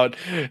come out,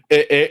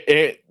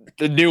 the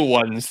new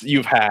ones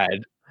you've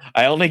had.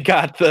 I only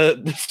got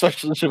the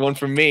special edition one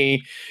for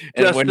me,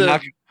 and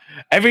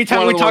every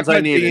time we talk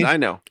about D&D, I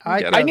know.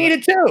 I need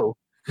it too.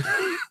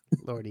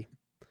 Lordy.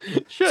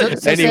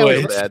 Should.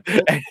 Anyways,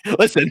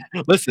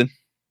 listen.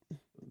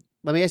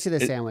 Let me ask you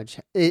this, Sandwich.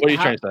 What are you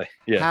trying to say?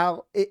 Yeah.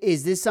 How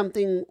is this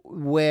something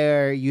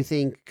where you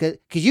think?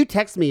 Because you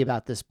text me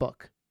about this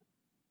book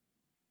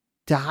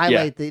to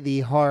highlight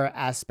the horror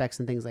aspects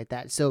and things like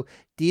that. So,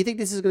 do you think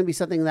this is going to be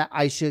something that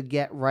I should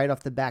get right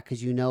off the bat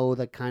because you know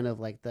the kind of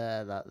like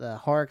the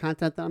horror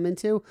content that I'm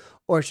into,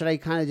 or should I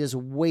kind of just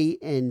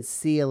wait and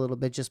see a little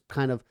bit, just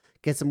kind of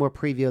get some more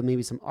preview,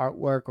 maybe some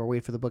artwork, or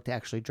wait for the book to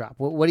actually drop?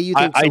 What do you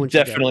think? I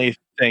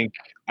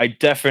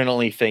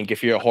definitely think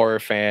if you're a horror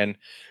fan,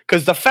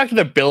 because the fact that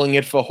they're billing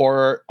it for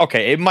horror,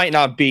 okay, it might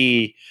not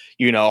be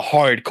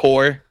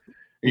hardcore,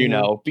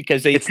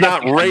 because it's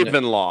not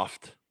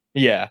Ravenloft.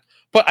 Yeah.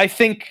 But I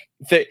think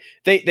that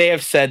they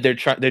have said they're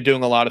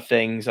doing a lot of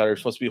things that are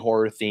supposed to be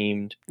horror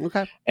themed.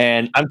 Okay.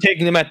 And I'm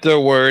taking them at their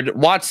word.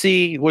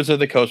 WotC, Wizard of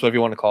the Coast, whatever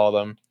you want to call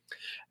them,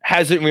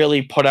 hasn't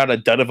really put out a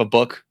dud of a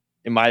book,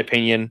 in my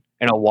opinion,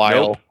 in a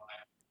while. Nope.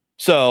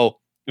 So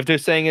if they're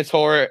saying it's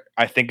horror,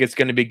 I think it's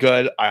going to be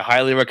good. I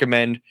highly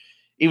recommend,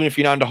 even if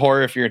you're not into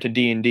horror, if you're into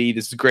D&D,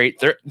 this is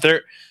great.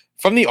 They're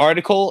from the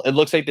article, it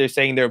looks like they're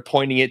saying they're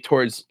pointing it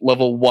towards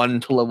level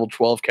 1 to level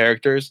 12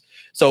 characters.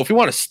 So if you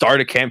want to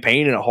start a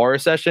campaign in a horror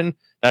session,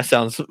 that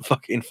sounds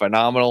fucking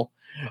phenomenal.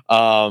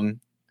 I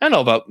don't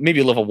know about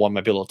maybe level 1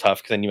 might be a little tough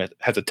because then you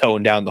have to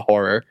tone down the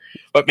horror.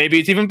 But maybe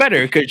it's even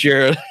better because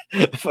you're a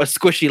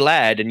squishy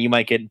lad and you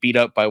might get beat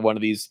up by one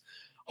of these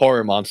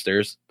horror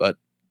monsters. But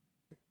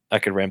I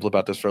could ramble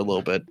about this for a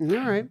little bit. All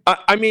right.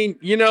 I mean,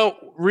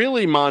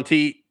 really,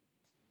 Monty,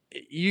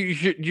 you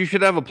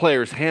should have a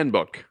player's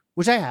handbook.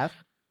 Which I have.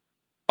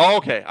 Oh,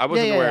 okay. I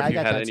wasn't aware if you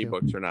had any too.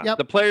 books or not. Yep.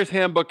 The player's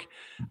handbook,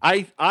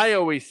 I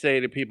always say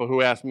to people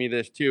who ask me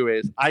this too,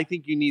 is I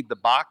think you need the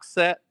box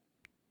set.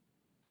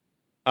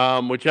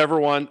 Whichever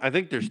one. I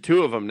think there's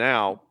 2 of them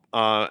now,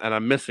 and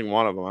I'm missing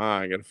one of them.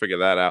 I got to figure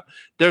that out.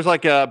 There's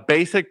like a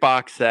basic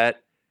box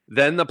set,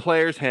 then the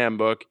player's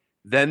handbook,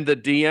 then the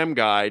DM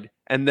guide,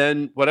 and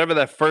then whatever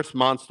that first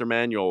monster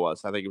manual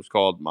was. I think it was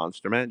called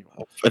Monster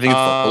Manual. I think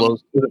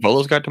it's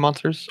Volo's Guide to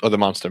Monsters or the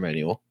Monster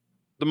Manual.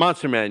 The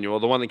Monster Manual,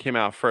 the one that came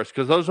out first,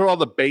 because those are all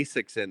the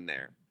basics in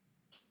there.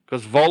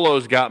 Because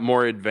Volo's got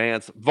more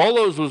advanced.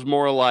 Volo's was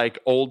more like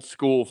old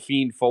school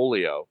Fiend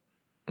Folio.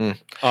 I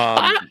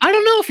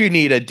don't know if you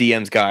need a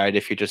DM's guide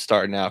if you're just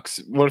starting out.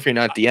 'Cause what if you're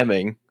not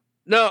DMing?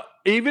 No,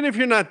 even if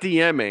you're not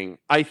DMing,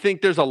 I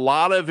think there's a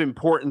lot of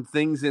important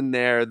things in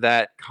there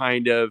that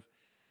kind of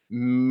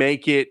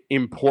make it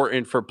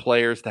important for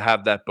players to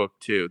have that book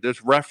too.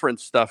 There's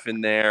reference stuff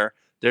in there.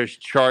 There's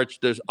charts.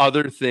 There's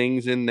other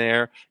things in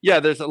there. Yeah,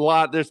 there's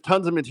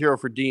tons of material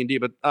for D&D,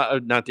 but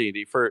not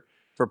D&D, for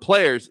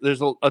players.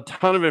 There's a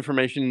ton of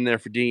information in there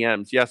for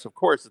DMs. Yes, of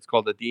course, it's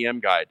called the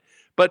DM guide.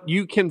 But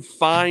you can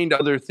find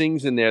other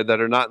things in there that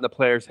are not in the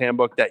player's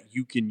handbook that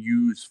you can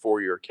use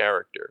for your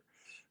character.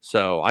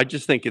 So I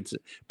just think it's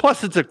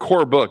a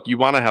core book. You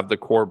want to have the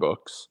core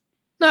books.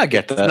 No, I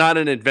get that. It's not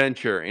an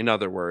adventure, in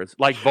other words.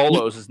 Like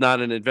Volo's is not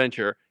an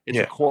adventure. It's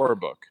a core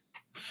book.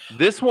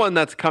 This one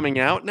that's coming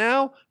out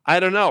now, I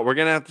don't know. We're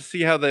going to have to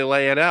see how they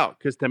lay it out.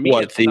 Because to me,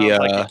 it sounds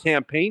like a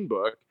campaign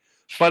book.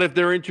 But if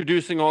they're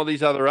introducing all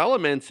these other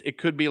elements, it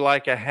could be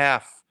like a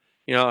half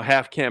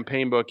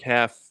campaign book,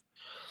 half.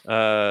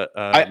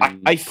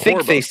 I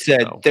think they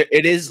said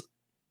it is.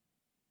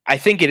 I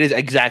think it is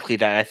exactly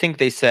that. I think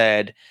they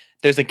said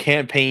there's a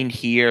campaign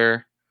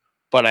here,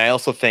 but I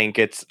also think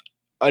it's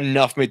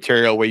enough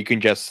material where you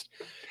can just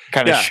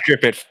kind of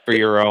strip it for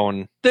your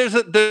own. There's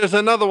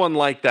another one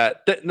like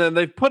that.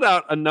 They've put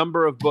out a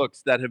number of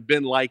books that have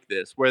been like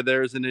this, where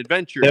there's an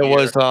adventure. There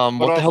was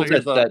what the hell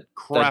is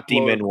that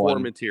demon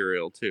one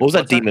material too? What was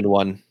that demon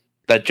one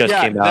that just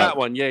came out? That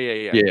one,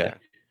 yeah.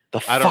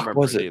 I don't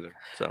remember it either.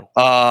 So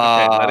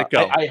okay, let it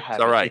go. It's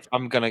all right.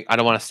 I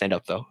don't want to stand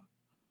up though.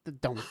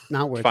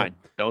 Not worth Fine. it.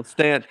 Don't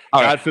stand.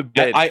 All God right.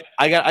 forbid.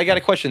 I got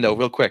a question though,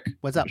 real quick.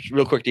 What's up?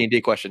 Real quick D&D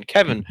question.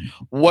 Kevin,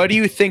 what do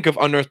you think of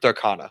Unearthed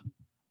Arcana?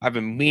 I've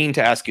been meaning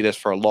to ask you this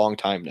for a long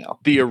time now.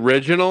 The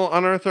original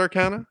Unearthed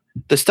Arcana?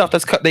 The stuff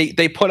that's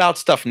they put out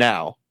stuff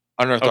now.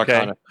 Unearthed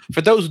Arcana. For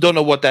those who don't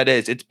know what that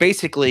is, it's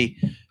basically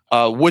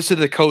Wizard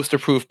of the Coast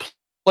approved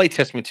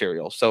playtest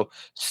material. So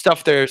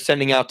stuff they're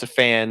sending out to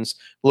fans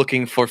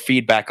looking for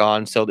feedback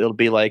on. So it'll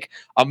be like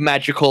a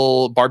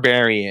magical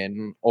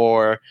barbarian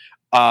or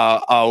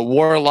a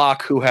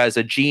warlock who has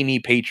a genie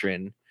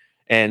patron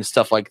and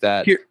stuff like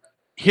that.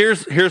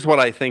 Here's what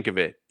I think of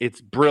it.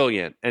 It's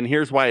brilliant. And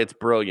here's why it's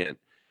brilliant.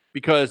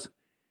 Because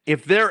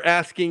if they're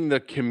asking the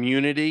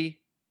community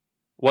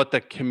what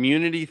the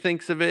community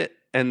thinks of it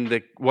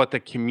and what the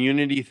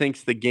community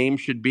thinks the game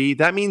should be,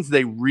 that means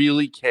they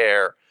really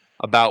care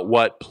about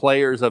what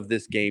players of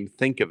this game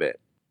think of it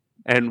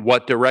and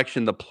what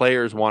direction the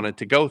players want it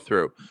to go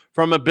through.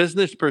 From a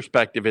business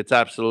perspective, it's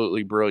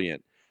absolutely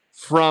brilliant.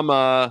 From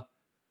a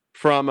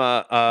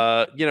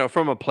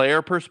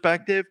player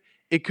perspective,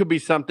 it could be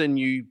something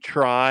you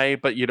try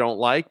but you don't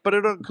like, but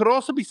it could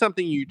also be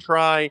something you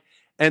try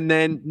and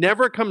then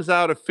never comes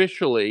out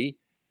officially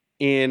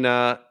in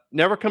any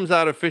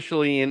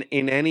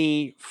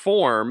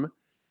form.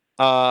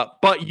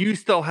 But you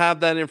still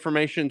have that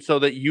information so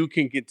that you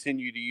can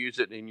continue to use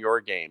it in your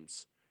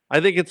games.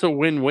 I think it's a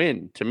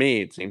win-win. To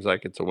me, it seems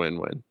like it's a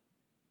win-win.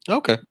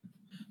 Okay.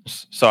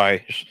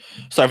 Sorry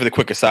for the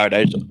quick aside.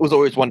 I was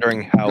always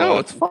wondering how. No,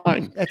 it's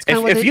fine. That's kind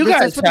of what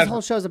that's what this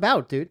whole show's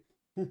about, dude.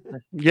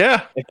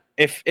 Yeah.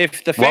 If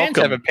the fans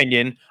have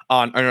opinion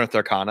on Unearthed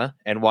Arcana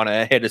and want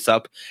to hit us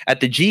up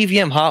at the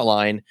GVM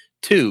hotline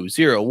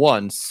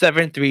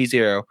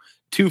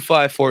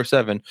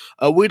 201-730-2547,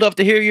 we'd love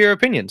to hear your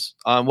opinions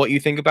on what you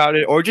think about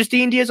it, or just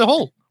D&D as a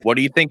whole. What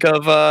do you think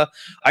of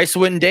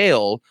Icewind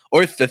Dale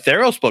or the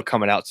Theros book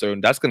coming out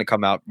soon? That's going to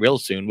come out real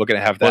soon. We're going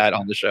to have that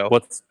on the show.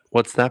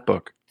 What's that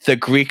book? The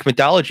Greek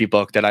mythology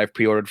book that I've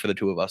pre-ordered for the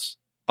two of us.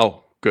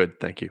 Oh, good.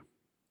 Thank you.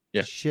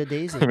 Yeah.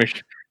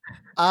 Shadaisy.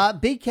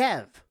 Big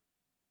Kev.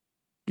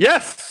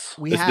 Yes.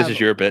 This is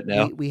your bit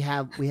now. We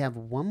have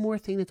one more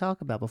thing to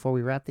talk about before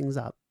we wrap things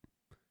up.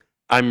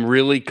 I'm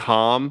really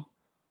calm.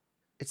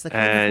 It's the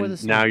calm before the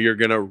storm. Now you're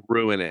gonna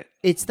ruin it.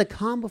 It's the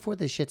calm before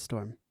the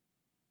shitstorm.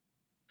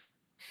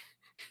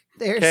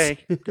 Okay,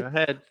 go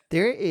ahead.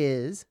 There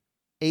is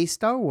a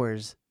Star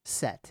Wars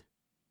set,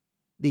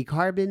 the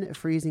Carbon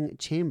Freezing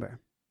Chamber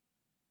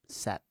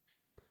set,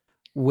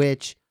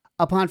 which,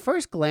 upon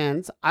first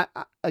glance, I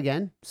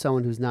again,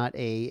 someone who's not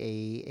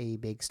a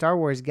big Star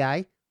Wars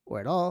guy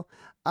or at all,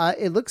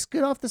 it looks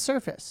good off the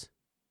surface.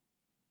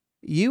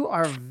 You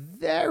are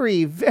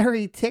very,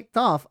 very ticked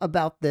off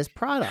about this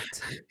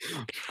product.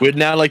 We'd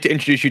now like to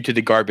introduce you to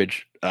the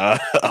garbage of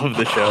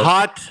the show.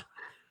 Hot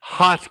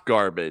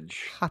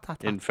garbage.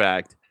 Hot. In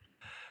fact,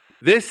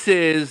 this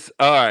is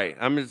all right.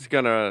 I'm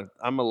gonna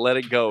let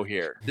it go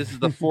here. This is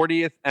the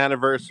 40th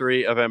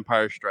anniversary of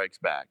Empire Strikes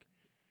Back.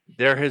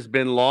 There has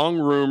been long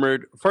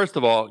rumored. First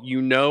of all,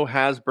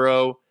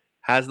 Hasbro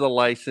has the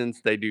license.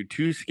 They do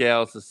two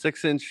scales: the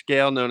 6-inch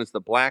scale known as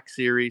the Black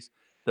Series,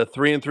 the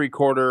 3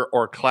 3/4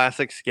 or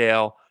classic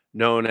scale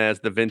known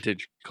as the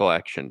Vintage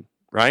Collection.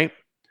 Right?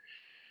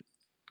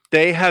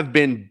 They have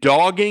been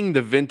dogging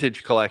the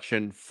Vintage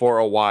Collection for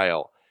a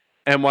while.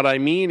 And what I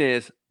mean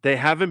is they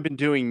haven't been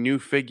doing new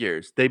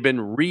figures. They've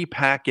been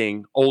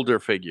repacking older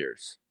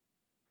figures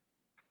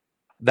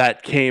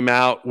that came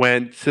out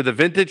so the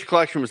Vintage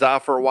Collection was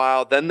out for a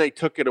while. Then they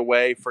took it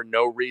away for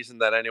no reason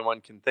that anyone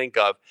can think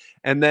of.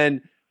 And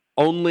then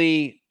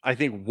only, I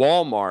think,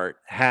 Walmart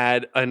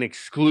had an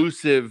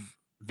exclusive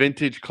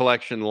Vintage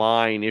Collection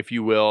line, if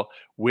you will,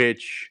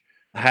 which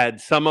had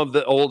some of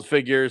the old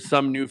figures,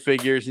 some new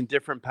figures in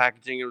different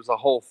packaging. It was a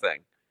whole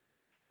thing.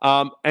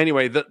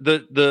 Anyway,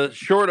 the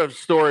short of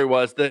story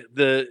was that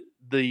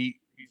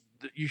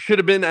you should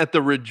have been at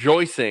the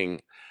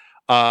rejoicing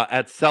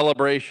at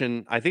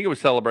Celebration. I think it was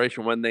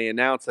Celebration when they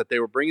announced that they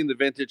were bringing the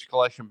Vintage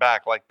Collection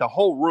back. Like the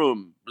whole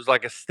room was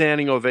like a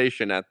standing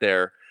ovation at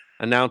their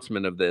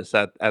announcement of this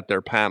at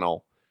their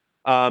panel.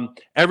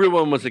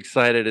 Everyone was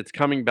excited. It's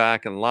coming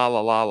back and la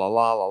la la la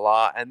la la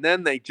la. And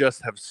then they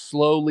just have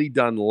slowly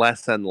done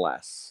less and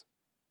less,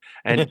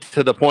 and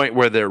to the point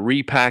where they're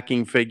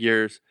repacking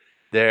figures.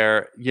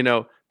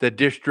 The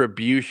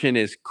distribution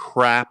is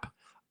crap.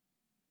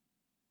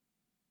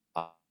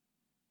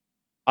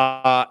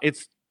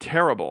 It's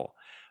terrible.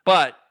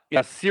 But in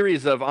a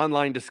series of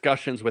online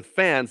discussions with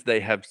fans,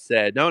 they have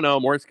said, no,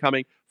 more is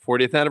coming.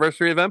 40th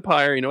anniversary of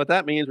Empire. You know what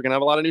that means? We're going to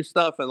have a lot of new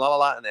stuff and la la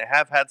la. And they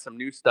have had some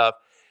new stuff.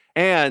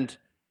 And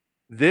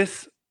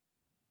this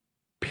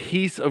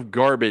piece of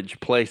garbage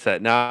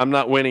playset. Now, I'm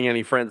not winning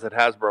any friends at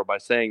Hasbro by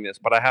saying this,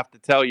 but I have to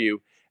tell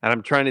you, and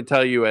I'm trying to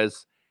tell you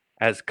as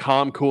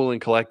calm, cool, and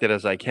collected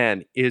as I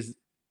can, is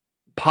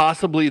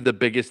possibly the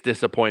biggest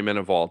disappointment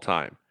of all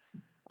time.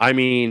 I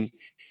mean,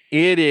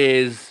 it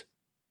is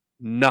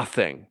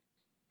nothing.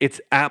 It's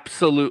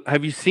absolute.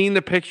 Have you seen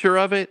the picture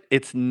of it?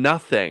 It's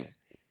nothing.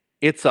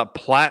 It's a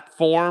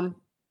platform.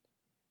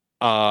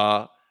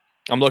 I'm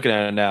looking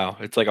at it now.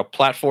 It's like a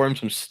platform,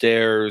 some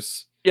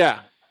stairs.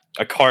 Yeah.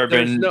 A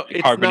carbonated. Not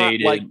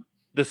like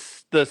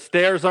the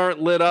stairs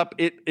aren't lit up.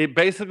 It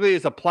basically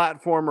is a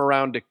platform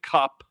around a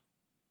cup.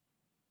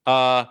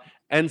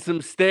 and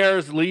some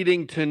stairs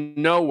leading to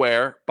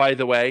nowhere, by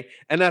the way.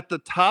 And at the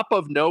top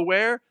of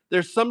nowhere,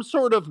 there's some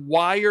sort of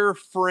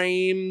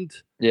wire-framed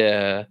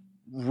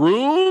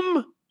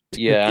room.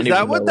 Yeah. Is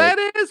that what that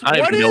is? I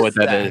don't even know what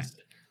that is.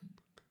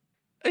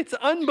 It's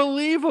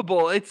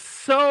unbelievable. It's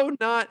so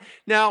not.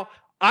 Now,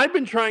 I've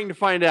been trying to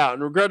find out,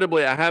 and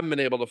regrettably, I haven't been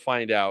able to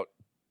find out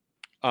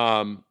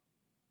right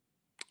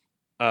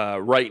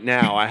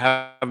now. I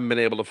haven't been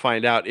able to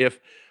find out if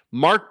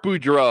Mark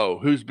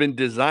Boudreau, who's been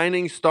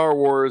designing Star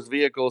Wars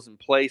vehicles and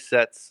play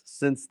sets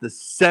since the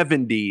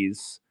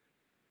 70s,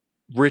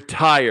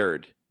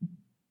 retired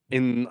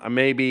in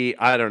maybe,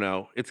 I don't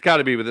know. It's got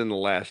to be within the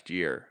last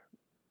year.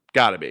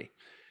 Got to be.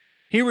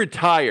 He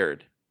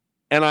retired.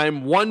 And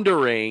I'm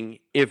wondering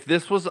if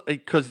this was,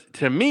 because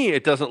to me,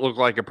 it doesn't look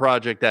like a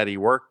project that he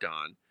worked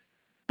on.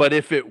 But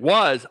if it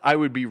was, I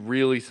would be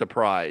really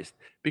surprised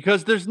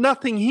because there's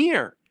nothing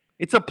here.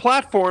 It's a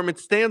platform. It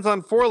stands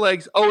on 4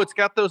 legs. Oh, it's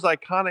got those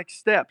iconic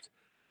steps.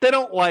 They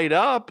don't light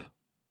up.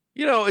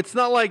 You know, it's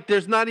not like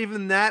there's not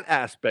even that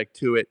aspect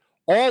to it.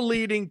 All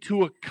leading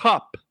to a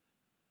cup.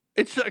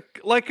 It's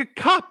like a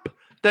cup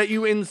that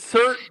you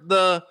insert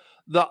the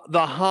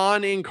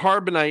Han in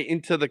carbonite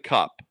into the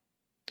cup.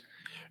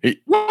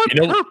 What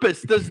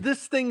purpose does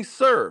this thing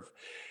serve?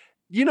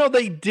 You know,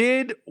 they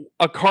did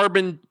a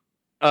carbon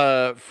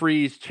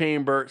freeze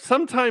chamber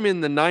sometime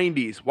in the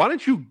 90s. Why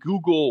don't you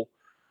Google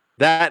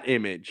that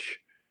image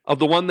of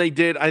the one they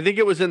did? I think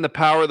it was in the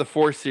Power of the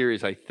Force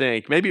series, I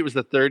think. Maybe it was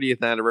the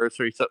 30th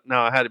anniversary. So,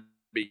 no, it had to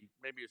be.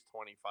 Maybe it was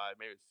 25.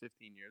 Maybe it was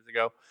 15 years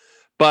ago.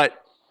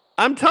 But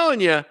I'm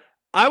telling you,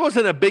 I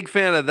wasn't a big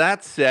fan of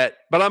that set,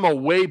 but I'm a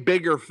way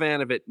bigger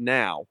fan of it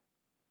now.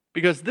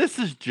 Because this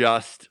is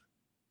just...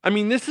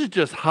 this is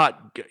just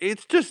hot.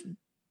 It's just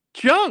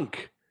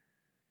junk.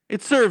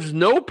 It serves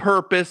no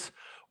purpose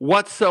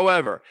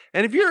whatsoever.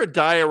 And if you're a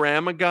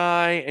diorama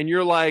guy and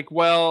you're like,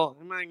 well,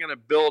 am I going to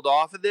build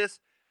off of this?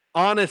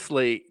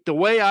 Honestly, the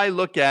way I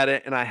look at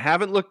it, and I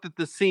haven't looked at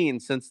the scene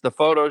since the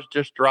photos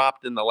just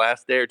dropped in the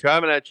last day or two. I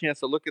haven't had a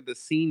chance to look at the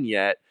scene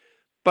yet.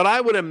 But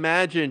I would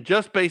imagine,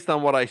 just based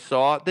on what I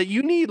saw, that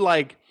you need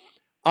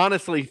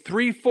honestly,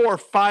 3, 4,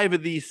 5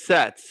 of these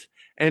sets.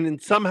 And in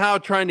somehow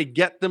trying to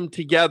get them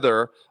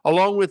together,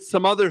 along with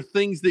some other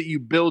things that you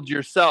build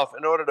yourself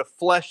in order to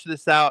flesh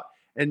this out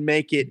and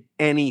make it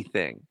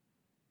anything.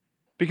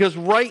 Because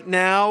right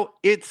now,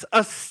 it's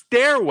a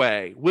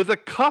stairway with a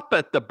cup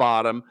at the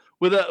bottom,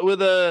 with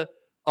a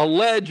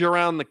ledge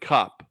around the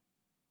cup.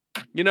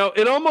 You know,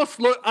 it almost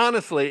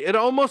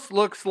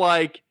looks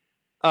like,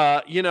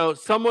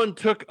 someone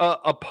took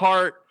a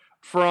part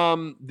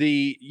from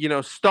the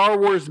Star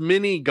Wars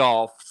mini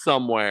golf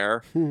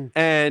somewhere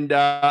and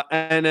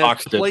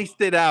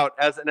placed it out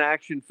as an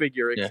action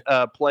figure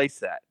play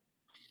set.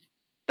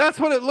 That's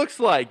what it looks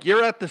like.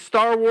 You're at the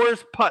Star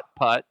Wars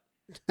putt-putt,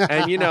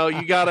 and you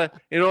gotta,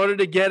 in order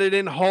to get it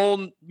in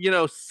hole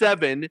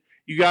 7,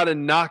 you gotta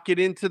knock it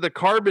into the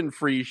carbon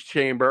freeze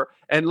chamber,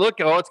 and look,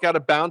 it's got to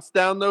bounce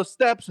down those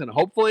steps, and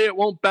hopefully it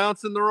won't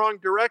bounce in the wrong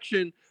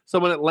direction. So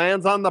when it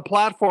lands on the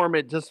platform,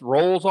 it just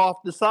rolls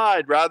off the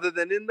side rather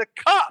than in the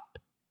cup.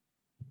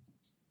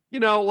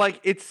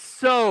 It's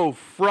so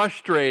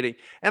frustrating.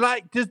 And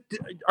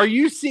are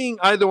you seeing,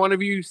 either one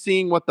of you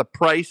seeing what the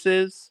price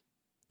is?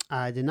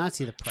 I did not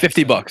see the price.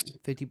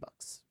 $50.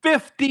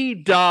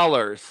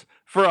 $50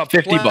 for a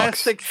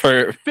plastic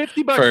for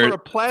a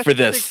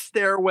plastic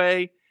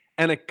stairway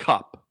and a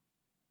cup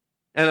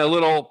and a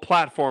little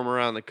platform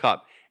around the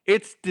cup.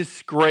 It's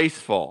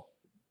disgraceful.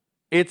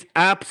 It's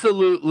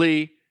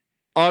absolutely,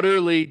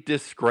 utterly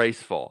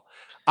disgraceful.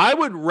 I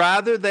would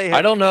rather they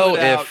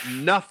have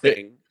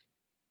nothing,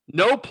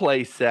 no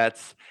play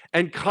sets,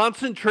 and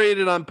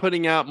concentrated on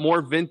putting out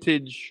more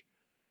vintage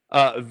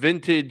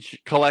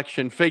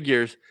collection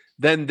figures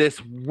than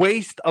this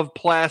waste of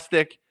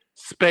plastic,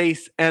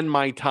 space, and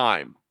my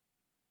time.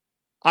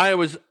 I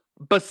was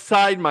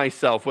beside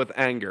myself with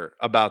anger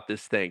about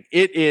this thing.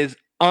 It is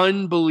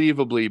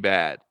unbelievably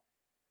bad.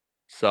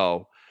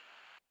 So,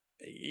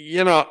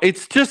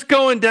 it's just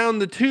going down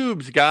the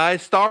tubes,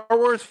 guys. Star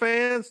Wars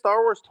fans,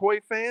 Star Wars toy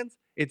fans,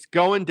 it's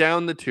going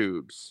down the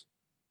tubes.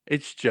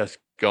 It's just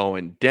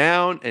going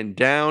down and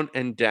down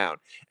and down.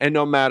 And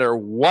no matter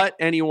what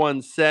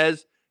anyone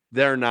says,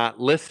 they're not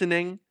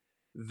listening.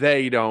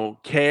 They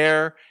don't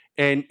care.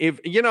 And if,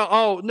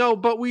 oh, no,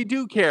 but we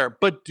do care.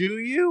 But do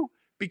you?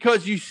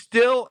 Because you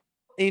still,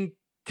 in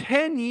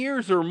 10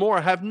 years or more,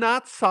 have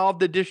not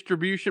solved the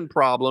distribution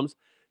problems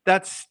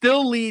that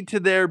still lead to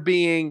there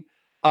being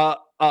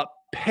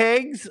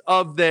pegs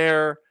of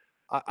their,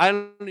 I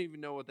don't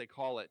even know what they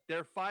call it.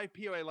 They're 5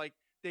 POA. Like,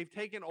 they've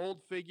taken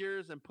old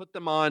figures and put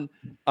them on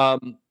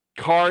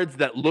cards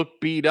that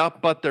look beat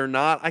up, but they're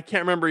not. I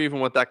can't remember even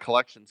what that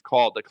collection's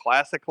called. The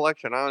classic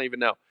collection? I don't even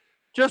know.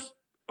 Just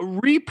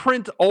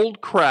reprint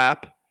old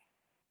crap,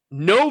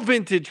 no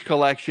vintage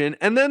collection,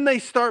 and then they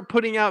start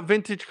putting out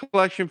vintage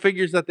collection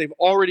figures that they've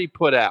already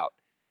put out.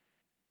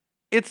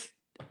 It's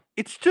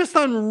just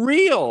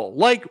unreal.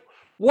 Like,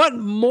 what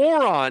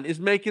moron is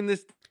making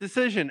this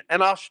decision?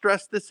 And I'll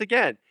stress this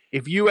again.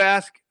 if you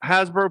ask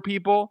Hasbro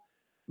people,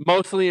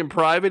 mostly in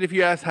private, if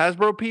you ask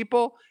Hasbro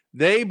people,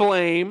 they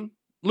blame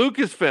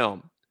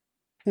Lucasfilm.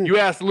 You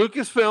ask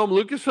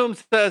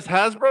Lucasfilm says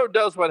Hasbro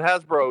does what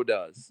Hasbro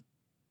does.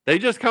 They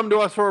just come to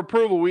us for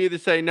approval. We either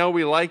say, no,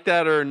 we like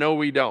that, or no,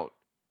 we don't.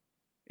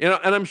 And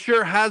I'm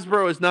sure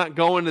Hasbro is not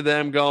going to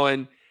them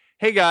going,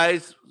 hey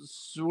guys,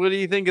 what do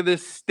you think of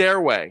this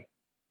stairway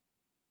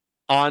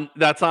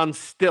that's on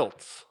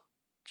stilts?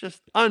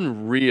 Just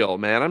unreal,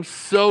 man. I'm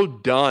so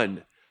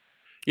done.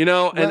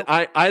 And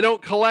I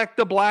don't collect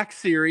the Black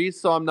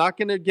Series, so I'm not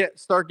going to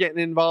start getting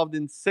involved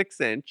in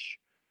 6-inch.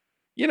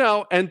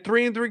 And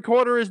 3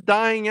 3/4 is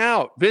dying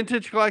out.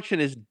 Vintage collection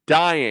is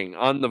dying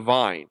on the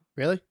vine.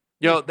 Really?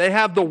 They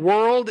have the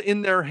world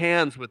in their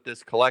hands with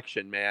this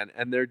collection, man,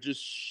 and they're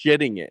just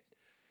shitting it.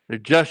 They're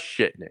just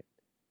shitting it.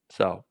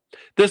 So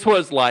this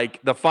was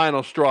like the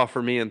final straw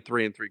for me in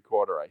 3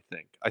 3/4.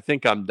 I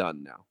think I'm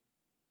done now.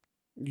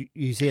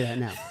 You see that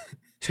now?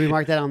 Should we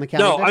mark that on the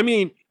calendar? No, I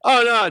mean,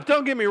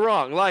 don't get me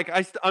wrong. Like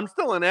I'm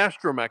still an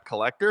Astromech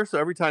collector, so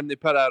every time they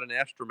put out an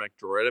Astromech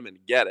droid, I'm going to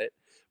get it.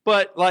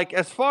 But like,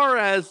 as far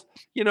as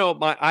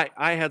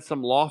I had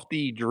some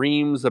lofty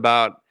dreams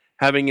about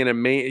having an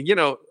amazing.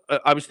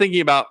 I was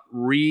thinking about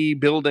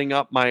rebuilding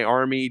up my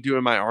army,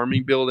 doing my army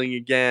building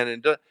again,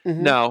 and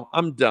no,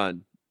 I'm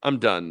done. I'm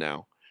done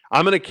now.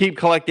 I'm going to keep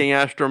collecting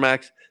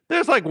Astromechs.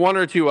 There's like 1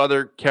 or 2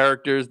 other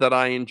characters that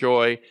I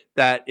enjoy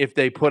that if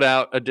they put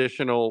out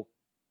additional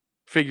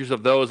figures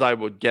of those, I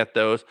would get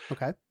those.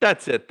 Okay.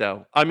 That's it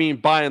though. I mean,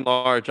 by and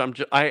large,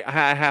 I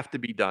have to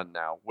be done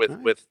now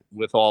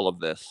with all of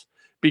this,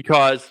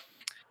 because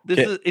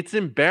it's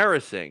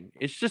embarrassing.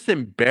 It's just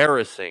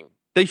embarrassing.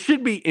 They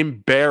should be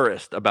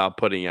embarrassed about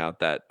putting out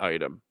that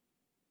item.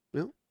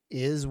 Well,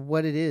 is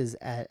what it is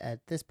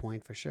at this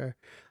point for sure.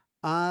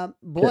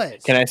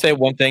 Boys. Can I say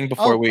one thing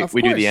before we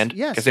do the end?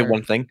 Yes, Can I say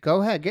one thing?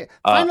 Go ahead.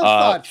 Final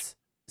thoughts,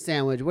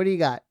 Sandwich. What do you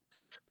got?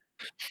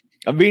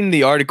 I'm reading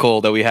the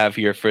article that we have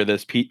here for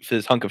this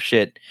hunk of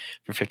shit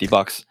for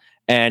 $50,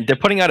 and they're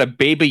putting out a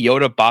Baby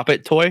Yoda Bop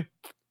It toy,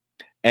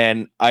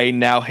 and I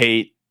now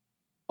hate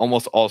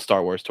almost all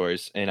Star Wars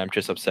toys, and I'm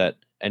just upset.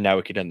 And now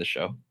we could end the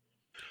show.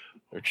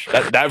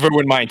 That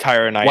ruined my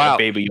entire night. Wow.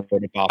 Baby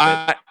Yoda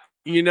Bop It.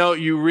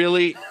 You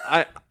really,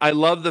 I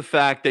love the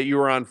fact that you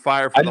were on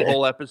fire for the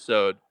whole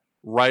episode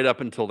right up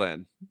until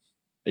then.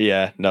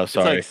 Yeah, no,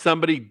 sorry. It's like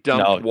somebody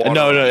dumped water.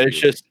 No. It's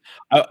just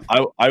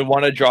I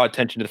want to draw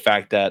attention to the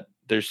fact that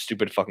there's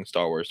stupid fucking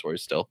Star Wars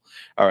toys still.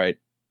 All right,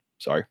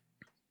 sorry.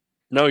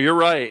 No, you're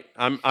right.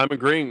 I'm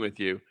agreeing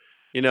with you.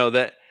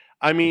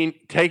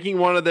 Taking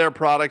one of their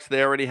products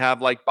they already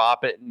have, like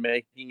Bop It, and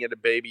making it a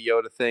Baby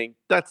Yoda thing,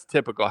 that's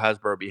typical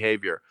Hasbro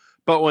behavior.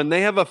 But when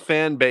they have a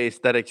fan base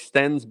that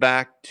extends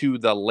back to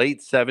the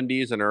late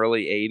 70s and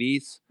early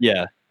 80s,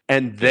 yeah,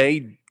 and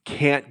they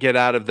can't get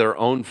out of their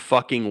own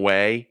fucking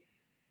way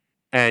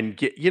and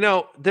get,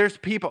 there's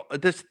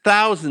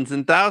thousands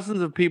and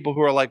thousands of people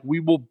who are like, we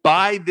will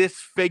buy this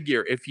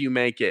figure if you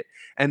make it,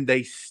 and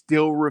they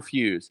still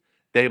refuse.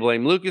 They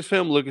blame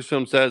Lucasfilm.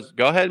 Lucasfilm says,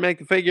 go ahead and make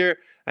the figure.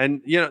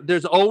 And,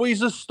 there's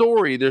always a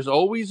story. There's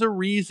always a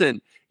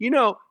reason.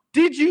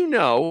 Did you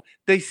know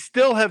they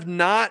still have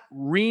not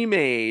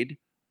remade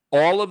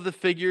all of the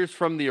figures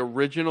from the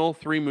original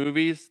 3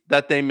 movies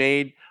that they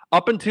made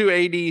up until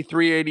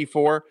 83,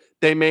 84?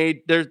 They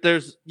made,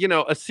 there's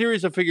a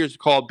series of figures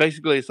called,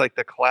 basically it's like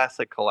the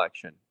classic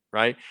collection,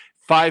 right?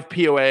 5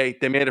 POA.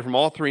 They made it from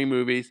all 3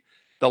 movies.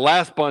 The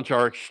last bunch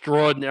are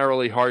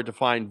extraordinarily hard to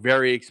find,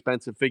 very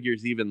expensive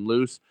figures, even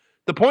loose.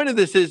 The point of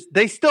this is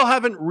they still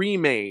haven't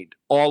remade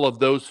all of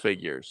those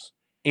figures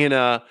in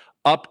a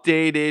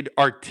updated,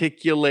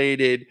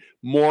 articulated,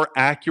 more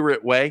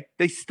accurate way.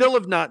 They still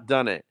have not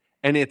done it,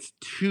 and it's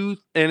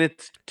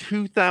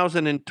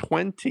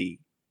 2020.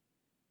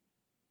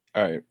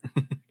 All right,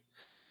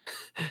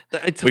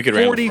 it's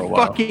 40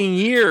 fucking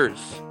years.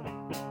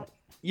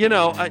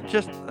 I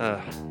just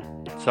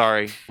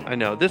sorry. I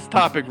know this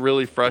topic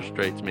really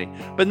frustrates me,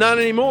 but not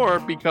anymore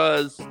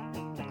because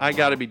I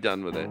got to be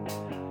done with it.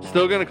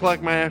 Still gonna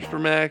collect my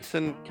Astromechs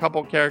and a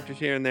couple characters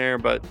here and there,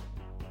 but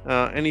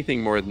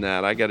anything more than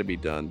that, I got to be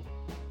done.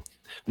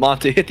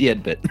 Monty, hit the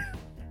end bit.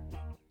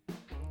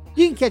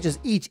 You can catch us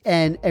each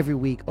and every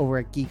week over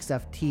at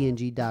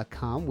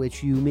GeekStuffTNG.com,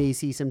 which you may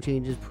see some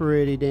changes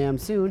pretty damn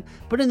soon.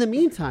 But in the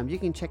meantime, you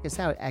can check us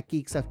out at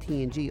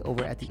GeekStuffTNG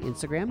over at the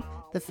Instagram,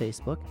 the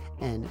Facebook,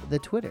 and the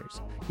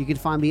Twitters. You can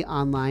find me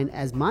online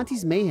as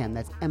Monty's Mayhem,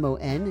 that's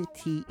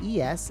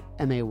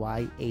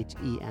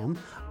MONTESMAYHEM,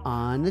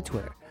 on the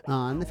Twitter,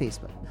 on the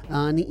Facebook,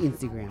 on the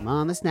Instagram,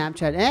 on the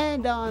Snapchat,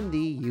 and on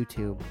the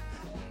YouTube.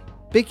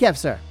 Big Kev,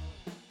 sir.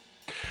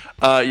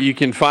 You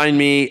can find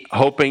me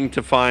hoping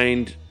to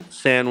find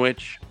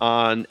Sandwich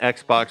on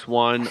Xbox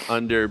One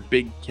under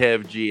Big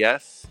Kev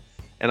GS,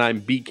 and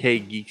I'm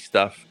BK Geek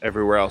Stuff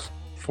everywhere else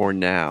for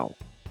now.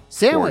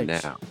 Sandwich.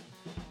 For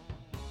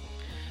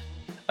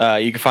now.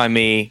 You can find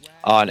me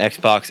on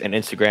Xbox and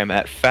Instagram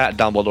at Fat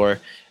Dumbledore,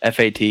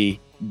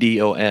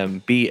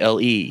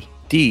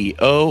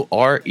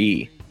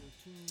 FATDOMBLEDORE.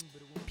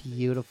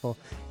 Beautiful.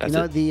 That's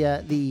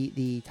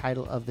the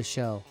title of the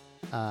show,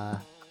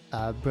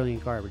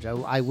 Brilliant Garbage.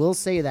 I will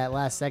say that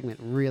last segment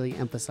really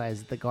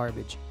emphasized the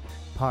garbage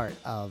part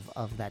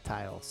of that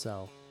title.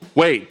 So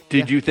wait,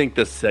 did you think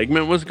the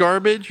segment was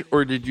garbage,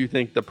 or did you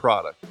think the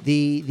product?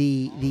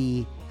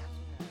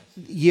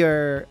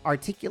 Your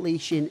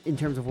articulation in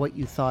terms of what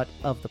you thought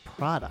of the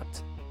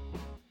product.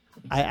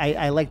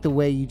 I like the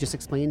way you just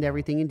explained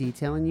everything in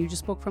detail, and you just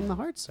spoke from the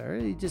heart, sir.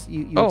 You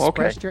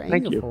expressed your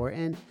anger for it,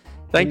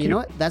 and you know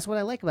what? That's what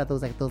I like about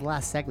those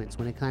last segments,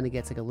 when it kind of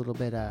gets like a little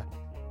bit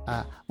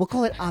we'll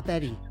call it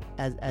op-edy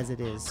as it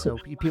is. So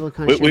people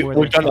kind of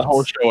we've done the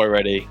whole show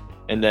already,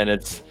 and then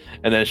it's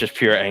just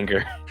pure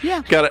anger.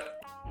 Yeah,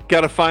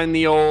 gotta find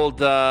the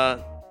old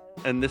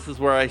and this is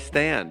where I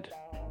stand.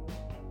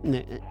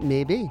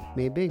 Maybe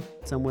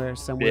somewhere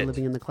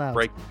living in the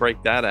clouds.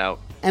 Break that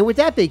out. And with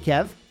that, Big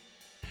Kev.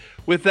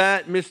 With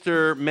that,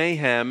 Mr.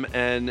 Mayhem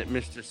and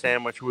Mr.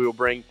 Sandwich, we will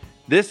bring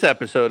this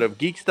episode of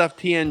Geek Stuff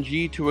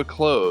TNG to a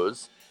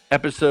close.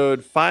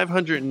 Episode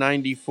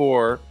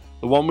 594,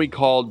 the one we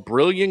called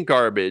Brilliant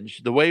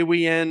Garbage, the way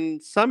we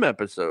end some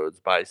episodes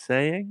by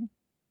saying,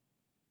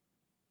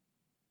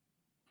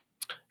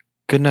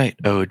 good night,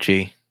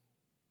 OG.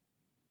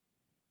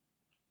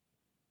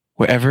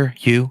 Wherever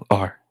you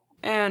are.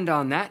 And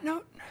on that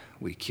note,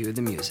 we cue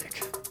the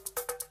music.